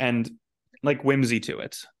and like whimsy to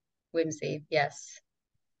it. Whimsy, yes.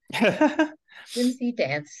 Whimsy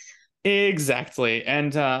dance. Exactly.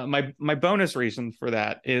 And my bonus reason for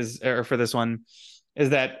that is or for this one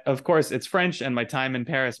is that of course it's French and my time in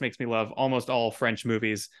Paris makes me love almost all French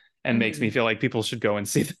movies and makes me Hmm. feel like people should go and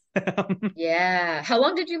see them. Yeah. How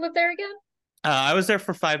long did you live there again? I was there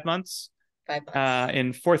for 5 months 5 months.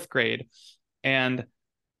 in fourth grade, and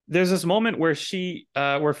there's this moment where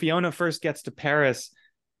Fiona first gets to Paris,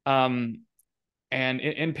 um, and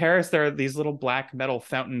in Paris there are these little black metal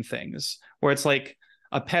fountain things where it's like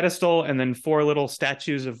a pedestal and then 4 little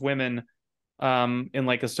statues of women in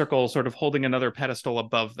like a circle, sort of holding another pedestal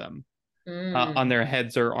above them. on Mm. their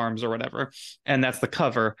heads or arms or whatever. And that's the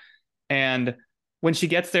cover. And when she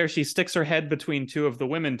gets there, she sticks her head between two of the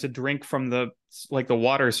women to drink from the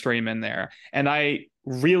water stream in there. And I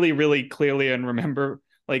really, really clearly and remember,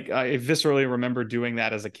 like, I viscerally remember doing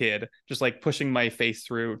that as a kid, just like pushing my face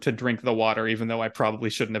through to drink the water, even though I probably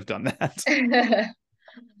shouldn't have done that.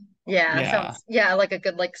 Yeah, Yeah. sounds yeah, like a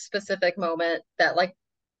good like specific moment that like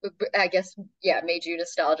I guess yeah, made you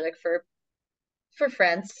nostalgic for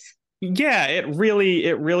Friends. Yeah, it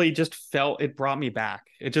really just felt, it brought me back.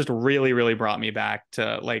 It just really, really brought me back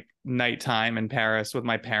to like nighttime in Paris with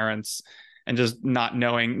my parents and just not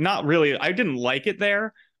knowing, not really, I didn't like it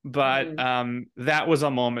there, but Mm. that was a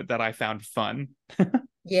moment that I found fun.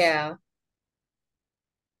 Yeah.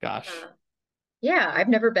 Gosh. Uh, yeah, I've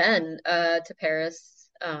never been to Paris.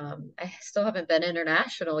 I still haven't been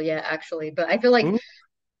international yet actually, but I feel like Ooh.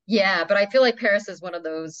 yeah, but I feel like Paris is one of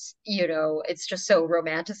those, it's just so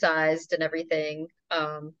romanticized and everything.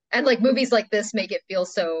 And like movies like this make it feel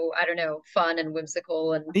so, I don't know, fun and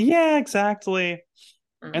whimsical and Yeah, exactly.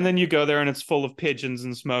 And then um you go there and it's full of pigeons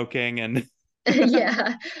and smoking and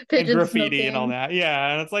yeah, and pigeon graffiti and all smoking. that.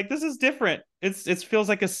 Yeah, and it's like this is different. It feels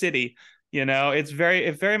like a city, it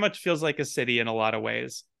very much feels like a city in a lot of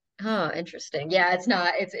ways. Oh, interesting. Yeah, it's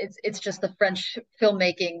not it's just the French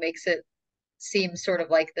filmmaking makes it seem sort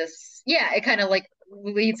of like this. Yeah, it kind of like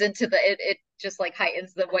leads into it just like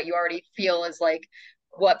heightens the what you already feel is like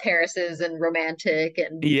what Paris is and romantic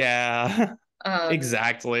and Yeah. um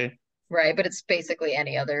Exactly. right, but it's basically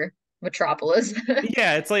any other metropolis.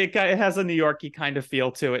 Yeah, it's like it has a New Yorky kind of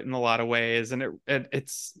feel to it in a lot of ways, and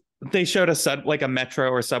it's they showed a like a metro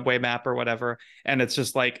or subway map or whatever, and it's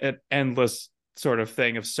just like an endless sort of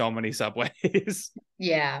thing of so many subways.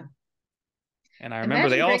 Yeah. And I remember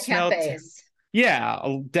they Imagine all great smelled, cafes.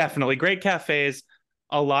 yeah, definitely great cafes,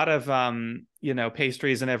 a lot of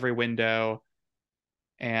pastries in every window,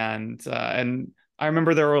 and I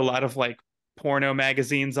remember there were a lot of like porno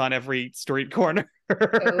magazines on every street corner.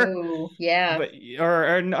 Oh, yeah. But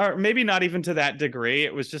or maybe not even to that degree.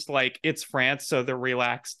 It was just like it's France, so the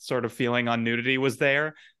relaxed sort of feeling on nudity was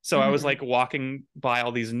there. So I was Hmm. like walking by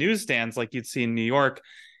all these newsstands like you'd see in New York,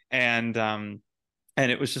 and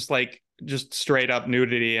it was just like just straight up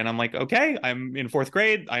nudity, and I'm like, okay, I'm in fourth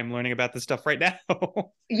grade, I'm learning about this stuff right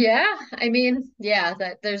now. Yeah, I mean, yeah,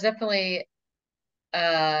 that there's definitely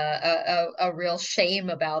a real shame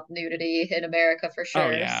about nudity in America for Oh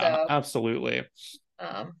sure. yeah, So, absolutely.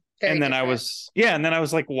 very And then I different. was, yeah, and then I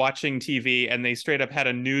was like watching TV, and they straight up had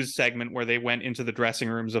a news segment where they went into the dressing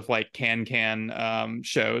rooms of like can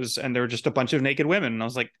shows, and there were just a bunch of naked women, and I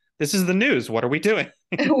was like, this is the news, what are we doing?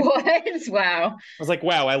 I What? Wow. was like,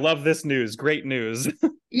 wow, I love this news, great news.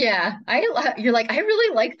 Yeah, you're like I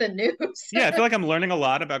really like the news. Yeah, I feel like I'm learning a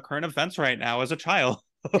lot about current events right now as a child.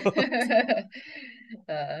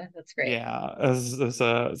 That's great. Yeah,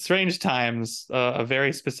 it's strange times, a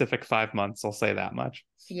very specific 5 months, I'll say that much.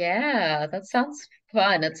 Yeah, that sounds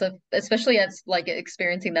fun. Especially as like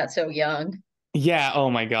experiencing that so young. Yeah, oh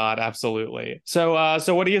my God, absolutely. So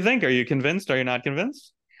what do you think? Are you convinced? Are you not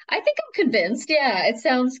convinced? I think I'm convinced. Yeah, it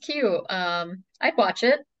sounds cute. I'd watch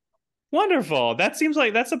it. Wonderful. That seems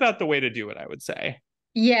like that's about the way to do it, I would say.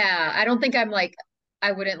 Yeah, I don't think I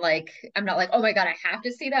wouldn't like I'm not like, "Oh my God, I have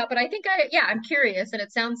to see that." But I think yeah, I'm curious and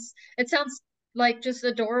it sounds like just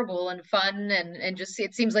adorable and fun and just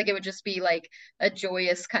it seems like it would just be like a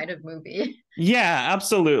joyous kind of movie. Yeah,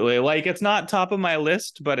 absolutely. Like it's not top of my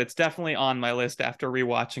list, but it's definitely on my list after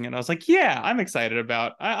rewatching it. I was like, yeah, I'm excited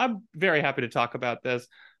about. I'm very happy to talk about this.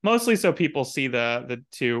 Mostly so people see the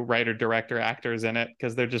two writer, director, actors in it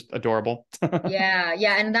because they're just adorable. Yeah,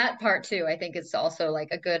 yeah, and that part too, I think it's also like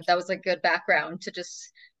that was a good background to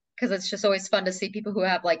just because it's just always fun to see people who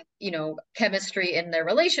have like, chemistry in their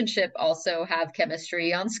relationship also have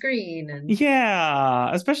chemistry on screen and Yeah,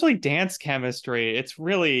 especially dance chemistry. It's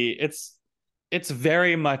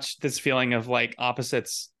very much this feeling of like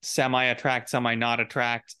opposites semi attract, semi not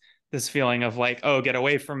attract. This feeling of like, oh, get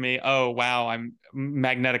away from me. Oh, wow, I'm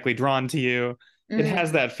magnetically drawn to you. It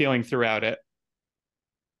has mm, that feeling throughout it.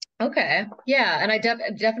 okay. Yeah, and I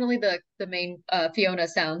definitely the main Fiona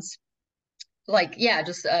sounds like yeah,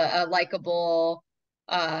 just a likable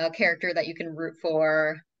character that you can root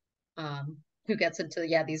for who gets into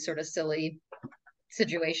yeah, these sort of silly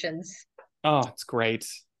situations. Oh, it's great.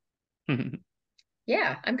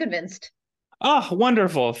 Yeah, I'm convinced. Oh,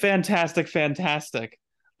 wonderful. Fantastic, fantastic.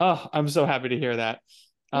 Oh, I'm so happy to hear that.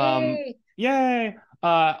 Um, Yay. yay.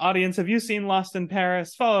 Audience, have you seen Lost in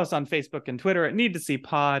Paris? Follow us on Facebook and Twitter at Need to See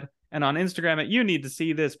Pod, and on Instagram at You Need to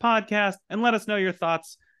See This Podcast, and let us know your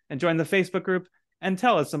thoughts and join the Facebook group and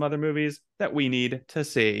tell us some other movies that we need to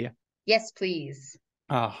see. Yes, please.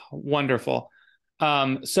 Oh, wonderful.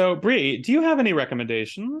 So Bree, do you have any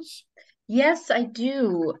recommendations? Yes, I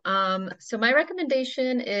do. So my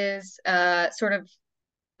recommendation is sort of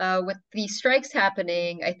with the strikes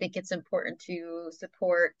happening, I think it's important to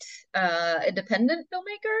support independent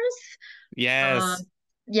filmmakers. Yes.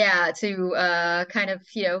 Yeah, to kind of,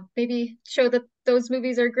 maybe show that those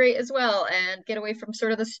movies are great as well and get away from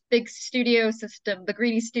sort of this big studio system, the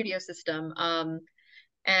greedy studio system.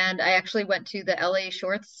 And I actually went to the LA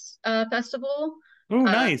Shorts Festival. Oh,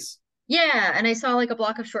 Uh, nice. yeah, and I saw like a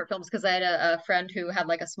block of short films because I had a friend who had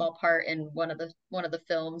like a small part in one of the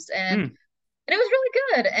films, Hmm. and it was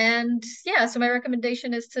really good. And yeah, so my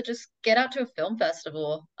recommendation is to just get out to a film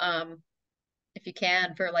festival, if you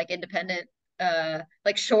can, for like independent,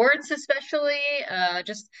 like shorts, especially.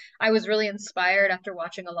 Just I was really inspired after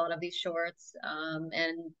watching a lot of these shorts,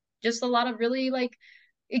 and just a lot of really like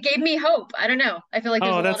it gave me hope. I don't know. I feel like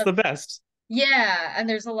there's Oh, a lot that's of the best. yeah, and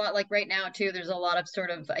there's a lot like right now too, there's a lot of sort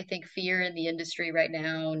of I think fear in the industry right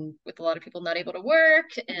now and with a lot of people not able to work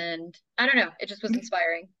and I don't know, it just was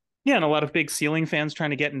inspiring. Yeah, and a lot of big ceiling fans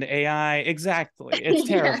trying to get into AI. Exactly. It's Yes.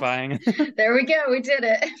 terrifying. There we go. We did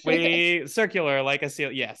it. We circular like a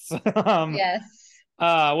seal. Yes. Um, Yes.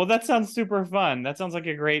 well, that sounds super fun. That sounds like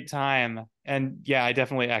a great time. And yeah, I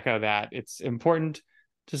definitely echo that. It's important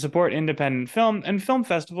to support independent film, and film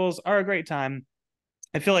festivals are a great time.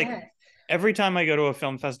 I feel like Yes. every time I go to a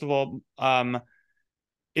film festival,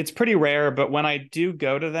 it's pretty rare, but when I do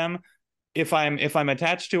go to them, if I'm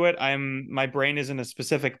attached to it, my brain is in a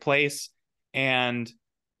specific place, and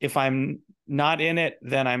if I'm not in it,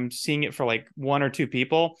 then I'm seeing it for like one or two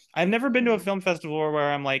people. I've never been to a Mhm. film festival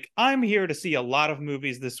where I'm like, I'm here to see a lot of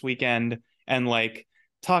movies this weekend and like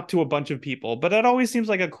talk to a bunch of people, but that always seems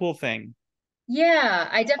like a cool thing. Yeah,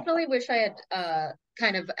 I definitely wish I had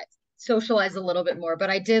kind of socialized a little bit more, but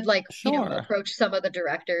I did like, Sure. approach some of the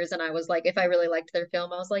directors and I was like, if I really liked their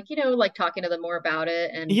film, I was like, like talking to them more about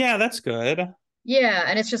it and Yeah, that's good. yeah,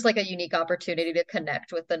 and it's just like a unique opportunity to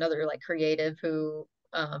connect with another like creative who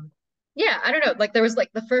yeah, I don't know, like there was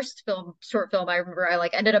like the first short film I remember I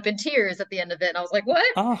like ended up in tears at the end of it and I was like, "What?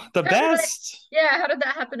 Oh, the How did I best. Yeah, how did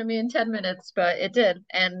that happen to me in 10 minutes?" But it did.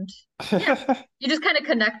 And yeah, you just kind of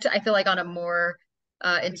connect, I feel like on a more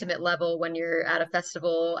intimate level when you're at a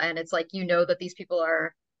festival and it's like that these people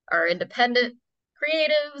are independent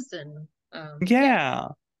creatives and yeah, Yeah.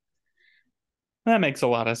 That makes a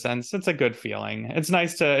lot of sense. It's a good feeling. It's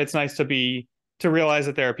nice to be to realize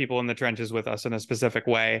that there are people in the trenches with us in a specific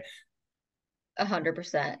way.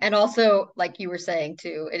 100%. And also, like you were saying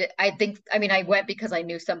too, I think, I mean, I went because I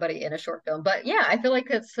knew somebody in a short film, but yeah, I feel like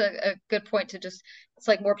it's a good point to just, it's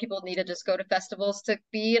like more people need to just go to festivals to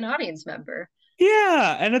be an audience member.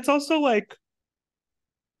 Yeah, and it's also like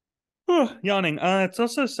yawning. It's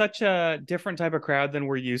also such a different type of crowd than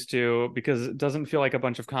we're used to because it doesn't feel like a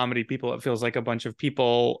bunch of comedy people. It feels like a bunch of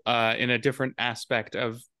people in a different aspect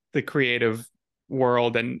of the creative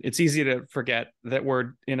world, and it's easy to forget that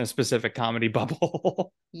we're in a specific comedy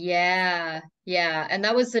bubble. Yeah, yeah. And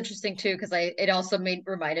that was interesting too, because it also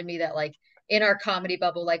reminded me that like in our comedy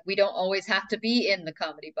bubble, like we don't always have to be in the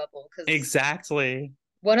comedy bubble because Exactly.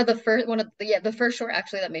 the first short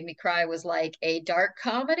actually that made me cry was like a dark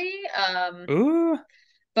comedy. Ooh.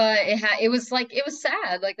 But it was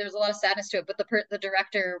sad. Like there's a lot of sadness to it. But the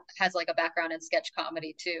director has like a background in sketch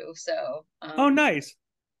comedy too. So Oh, nice.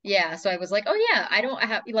 yeah. So I was like, oh yeah, I don't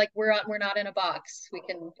have like we're not in a box. We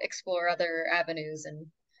can explore other avenues, and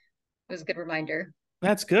it was a good reminder.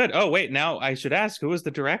 That's good. Oh, wait, now I should ask, who is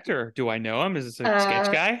the director? Do I know him? Is this a sketch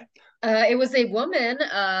Uh, guy? it was a woman.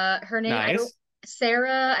 Her name I don't Nice.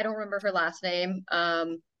 Sarah. I don't remember her last name. Let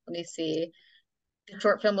me see. The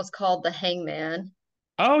short film was called The Hangman.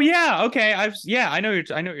 Oh yeah, okay. I know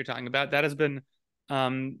what you're talking about. That has been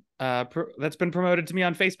that's been promoted to me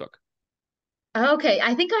on Facebook. Okay,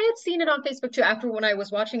 I think I had seen it on Facebook too. After when I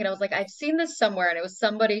was watching it, I was like, I've seen this somewhere, and it was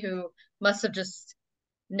somebody who must have just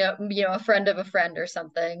a friend of a friend or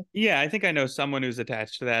something. Yeah, I think I know someone who's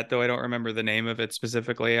attached to that, though I don't remember the name of it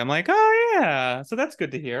specifically. I'm like, "Oh yeah." So that's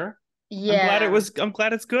good to hear. Yeah. I'm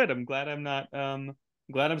glad it's good. I'm glad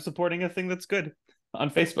I'm supporting a thing that's good on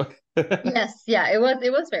Facebook. Yes, yeah, it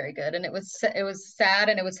was very good, and it was sad,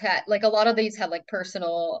 and it was had like a lot of these had like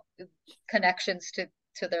personal connections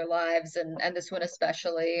to their lives, and this one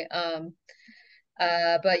especially.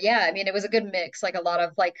 But yeah, I mean, it was a good mix. Like a lot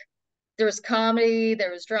of like there was comedy,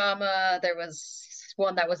 there was drama, there was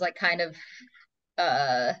one that was like kind of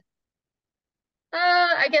uh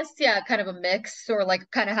I guess yeah, kind of a mix or like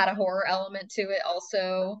kind of had a horror element to it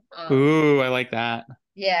also. Ooh, I like that.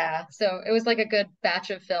 Yeah, so it was like a good batch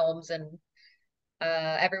of films and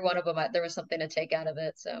Every one of them, there was something to take out of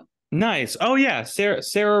it. So Nice. Oh yeah, Sarah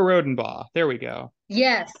Rodenbaugh. There we go.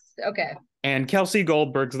 yes, okay. And Kelsey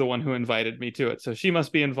Goldberg's the one who invited me to it, so she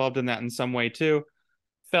must be involved in that in some way too.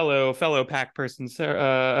 Fellow pack person,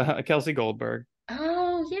 Sarah, Kelsey Goldberg.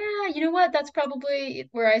 Oh yeah, you know what? That's probably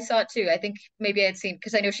where I saw it too. I think maybe I'd seen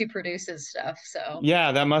because I know she produces stuff. So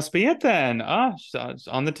Yeah, that must be it then. Ah, she's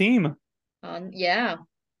on the team. yeah.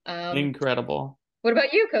 Um, Incredible. what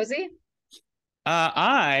about you, Cozy?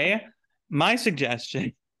 I my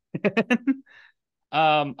suggestion.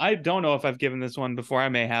 I don't know if I've given this one before. I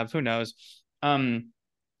may have. Who knows? Yeah,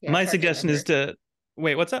 it's My hard to suggestion is remember. to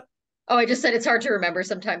wait. What's up? Oh, I just said it's hard to remember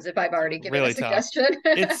sometimes if I've already given a Really tough. suggestion.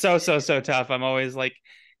 It's so tough. I'm always like,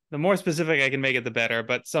 the more specific I can make it, the better.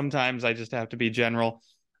 But sometimes I just have to be general.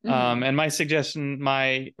 Hmm. And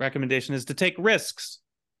my recommendation is to take risks.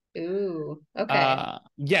 Ooh, okay.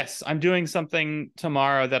 Yes, I'm doing something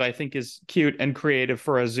tomorrow that I think is cute and creative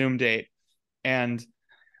for a Zoom date. And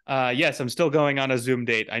yes, I'm still going on a Zoom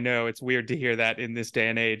date. I know it's weird to hear that in this day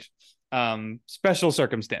and age. Special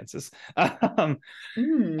circumstances.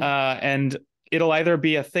 Mm. And it'll either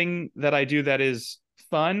be a thing that I do that is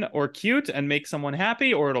fun or cute and make someone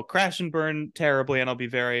happy, or it'll crash and burn terribly and I'll be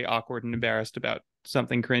very awkward and embarrassed about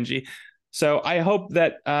something cringy. So I hope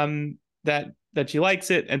that that she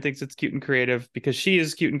likes it and thinks it's cute and creative, because she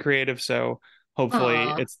is cute and creative. So hopefully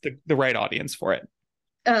Aw. it's the right audience for it.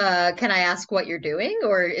 Can I ask what you're doing,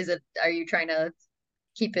 or are you trying to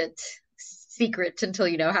keep it secret until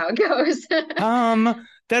you know how it goes?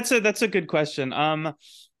 That's a good question.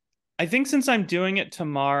 I think since I'm doing it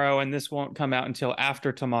tomorrow and this won't come out until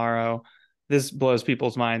after tomorrow, this blows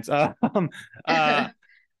people's minds. Uh,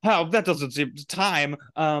 how that doesn't seem time.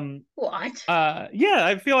 What? Yeah,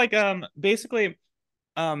 I feel like basically,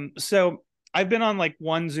 so I've been on like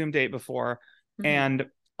one Zoom date before, Hmm. and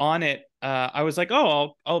on it, I was like,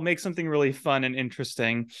 oh, I'll make something really fun and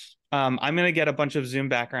interesting. I'm gonna get a bunch of Zoom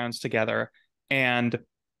backgrounds together and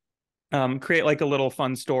create like a little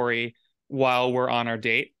fun story while we're on our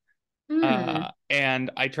date. Hmm.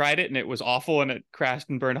 And I tried it and it was awful and it crashed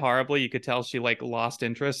and burned horribly. You could tell she like lost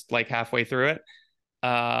interest like halfway through it.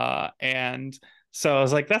 And so I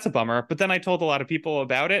was like, that's a bummer. But then I told a lot of people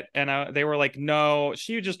about it, and they were like, no,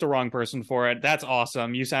 she's just the wrong person for it. That's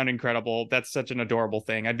awesome. You sound incredible. That's such an adorable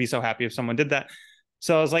thing. I'd be so happy if someone did that.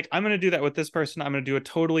 So I was like, I'm going to do that with this person. I'm going to do a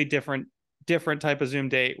totally different type of Zoom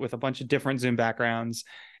date with a bunch of different Zoom backgrounds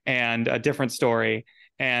and a different story.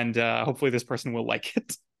 And hopefully this person will like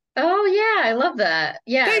it. Oh yeah, I love that.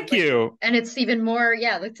 Yeah, Thank like, you. and it's even more,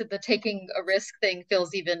 yeah, like the taking a risk thing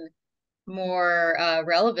feels even more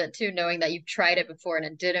relevant too, knowing that you've tried it before and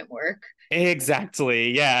it didn't work.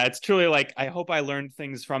 Exactly. Yeah, it's truly like I hope I learned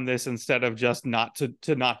things from this instead of just not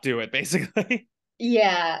to not do it, basically.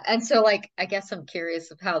 Yeah, and so like I guess I'm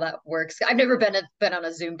curious of how that works. I've never been on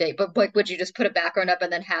a Zoom date, but like would you just put a background up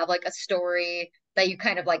and then have like a story that you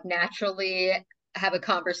kind of like naturally have a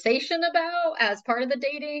conversation about as part of the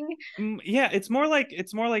dating? Yeah, it's more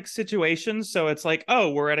like situations. So it's like,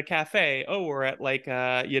 oh, we're at a cafe. Oh, we're at like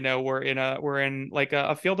we're in like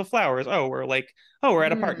a field of flowers. Oh, we're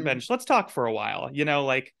at a park Hmm, bench. Let's talk for a while.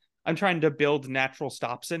 Like I'm trying to build natural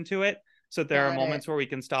stops into it. So there are got it. moments where we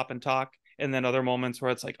can stop and talk, and then other moments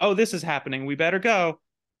where it's like, oh, this is happening. We better go.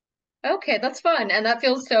 Okay, that's fun. And that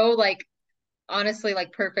feels so like honestly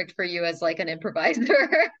like perfect for you as like an improviser.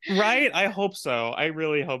 Right? I hope so. I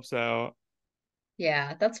really hope so.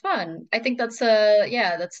 Yeah, that's fun. I think that's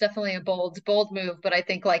yeah, that's definitely a bold move, but I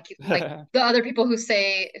think like the other people who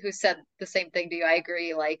said the same thing to you, I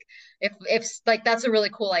agree. Like if like that's a really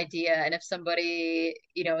cool idea and if somebody,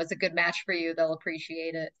 is a good match for you, they'll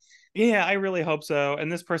appreciate it. Yeah, I really hope so. And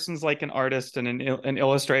this person's like an artist and an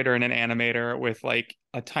illustrator and an animator with like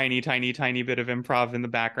a tiny bit of improv in the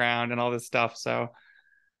background and all this stuff. So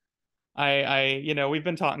we've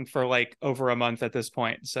been talking for like over a month at this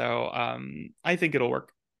point. So I think it'll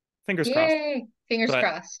work. Fingers crossed. Yay. Fingers But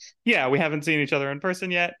crossed. yeah, we haven't seen each other in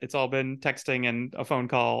person yet. It's all been texting and a phone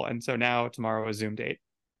call. And so now tomorrow is Zoom date.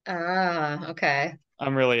 Ah, okay.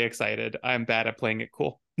 I'm really excited. I'm bad at playing it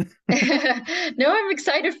cool. No, I'm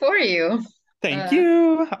excited for you. Thank Uh,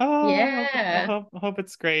 you. Oh, yeah. I hope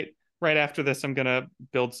it's great. Right after this, I'm gonna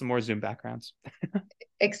build some more Zoom backgrounds.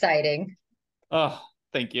 Exciting. Oh,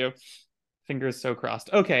 thank you. Fingers so crossed.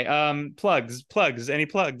 Okay, plugs. Any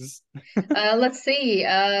plugs? Let's see.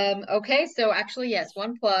 Okay, so actually, yes,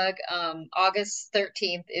 one plug. August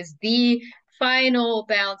 13th is the final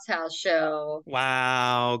Bounce House show,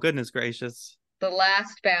 Wow, goodness gracious. the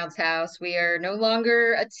last Bounce House. We are no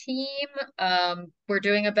longer a team. We're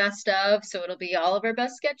doing a best of, so it'll be all of our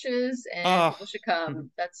best sketches, and Oh, people should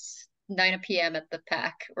come. That's 9 p.m. at the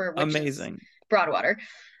PAC, or which Amazing. is Broadwater.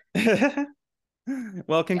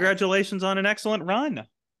 Well, congratulations on an excellent run.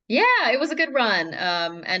 Yeah, it was a good run.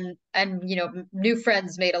 And new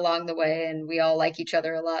friends made along the way, and we all like each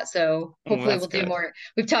other a lot. So hopefully That's we'll do good. more.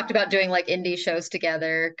 We've talked about doing like indie shows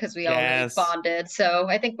together because we all really Yes. bonded. So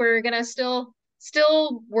I think we're gonna still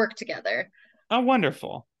work together. Oh,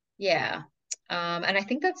 wonderful. Yeah. And I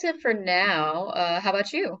think that's it for now. How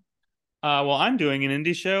about you? Well, I'm doing an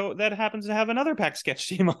indie show that happens to have another PAX sketch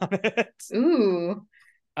team on it. Ooh.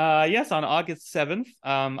 Yes, on August 7th,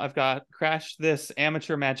 I've got Crash This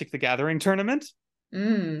Amateur Magic the Gathering tournament.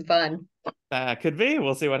 Fun. Could be.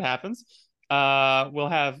 We'll see what happens. We'll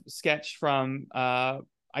have sketch from, I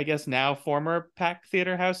guess now former PAC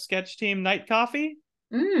Theater House sketch team Night Coffee.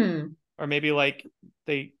 Or maybe like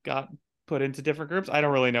they got put into different groups. I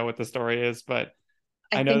don't really know what the story is, but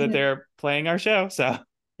I know that they're playing our show. So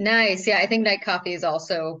nice. Yeah, I think Night Coffee is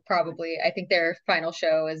also probably, I think their final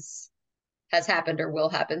show has happened or will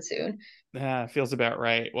happen soon. Feels about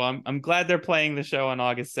right. Well, I'm glad they're playing the show on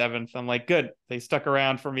August 7th. I'm like, good. They stuck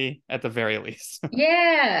around for me at the very least.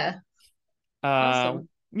 Yeah. Awesome.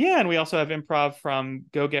 Yeah, and we also have improv from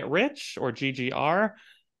Go Get Rich or GGR.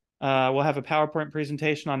 We'll have a PowerPoint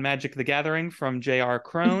presentation on Magic the Gathering from J.R.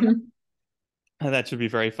 Crone. That should be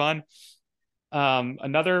very fun.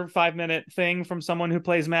 Another 5-minute thing from someone who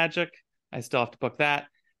plays Magic. I still have to book that.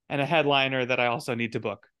 And a headliner that I also need to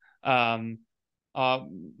book. Night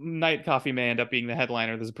Coffee may end up being the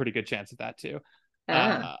headliner. There's a pretty good chance of that too.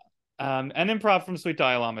 And improv from Sweet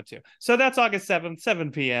Dialama too. So that's August 7th,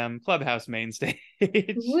 7 p.m. Clubhouse main stage.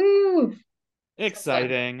 Woo!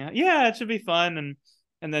 Exciting. Yeah, it should be fun.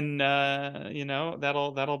 And then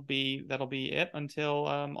that'll be it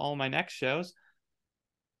until all my next shows.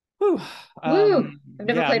 Whew. I've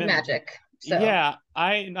never played Magic. So. Yeah,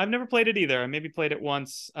 I've never played it either. I maybe played it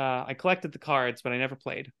once. I collected the cards, but I never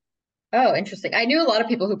played. Oh, interesting. I knew a lot of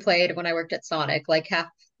people who played when I worked at Sonic. Like half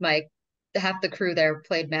the crew there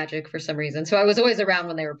played Magic for some reason. So I was always around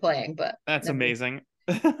when they were playing, but that's amazing.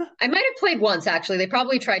 I might have played once actually. They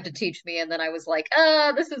probably tried to teach me and then I was like,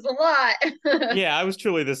 this is a lot. Yeah, I was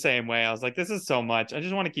truly the same way. I was like, this is so much. I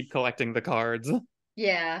just want to keep collecting the cards.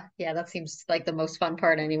 Yeah, that seems like the most fun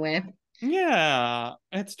part anyway. Yeah,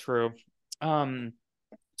 it's true. So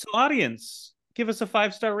audience, give us a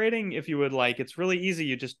 5-star rating if you would like. It's really easy.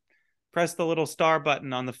 You just press the little star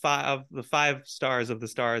button on the 5 stars of the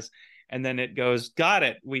stars, and then it goes, got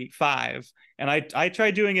it, week 5. And I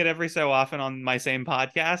try doing it every so often on my same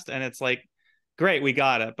podcast, and it's like, great, we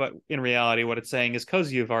got it. But in reality, what it's saying is,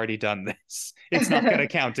 because you've already done this, it's not going to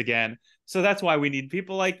count again. So that's why we need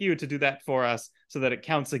people like you to do that for us so that it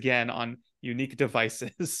counts again on unique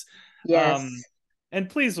devices. Yes. And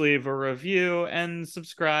please leave a review and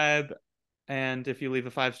subscribe. And if you leave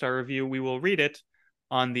a 5-star review, we will read it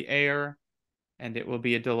on the air, and it will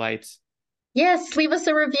be a delight. Yes, leave us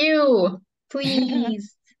a review,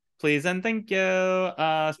 please. Please and thank you.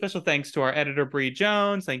 Special thanks to our editor, Bree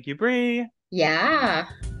Jones. Thank you, Bree. Yeah.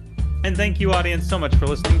 And thank you, audience, so much for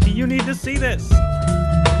listening to You Need to See This.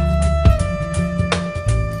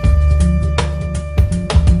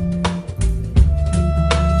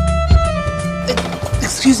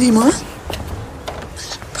 Excusez-moi.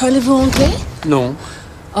 Parlez-vous anglais? Non.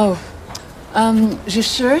 Oh. Je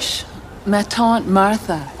cherche ma tante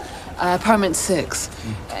Martha à apartment 6.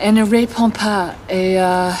 Elle ne répond pas et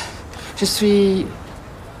je suis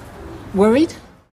worried.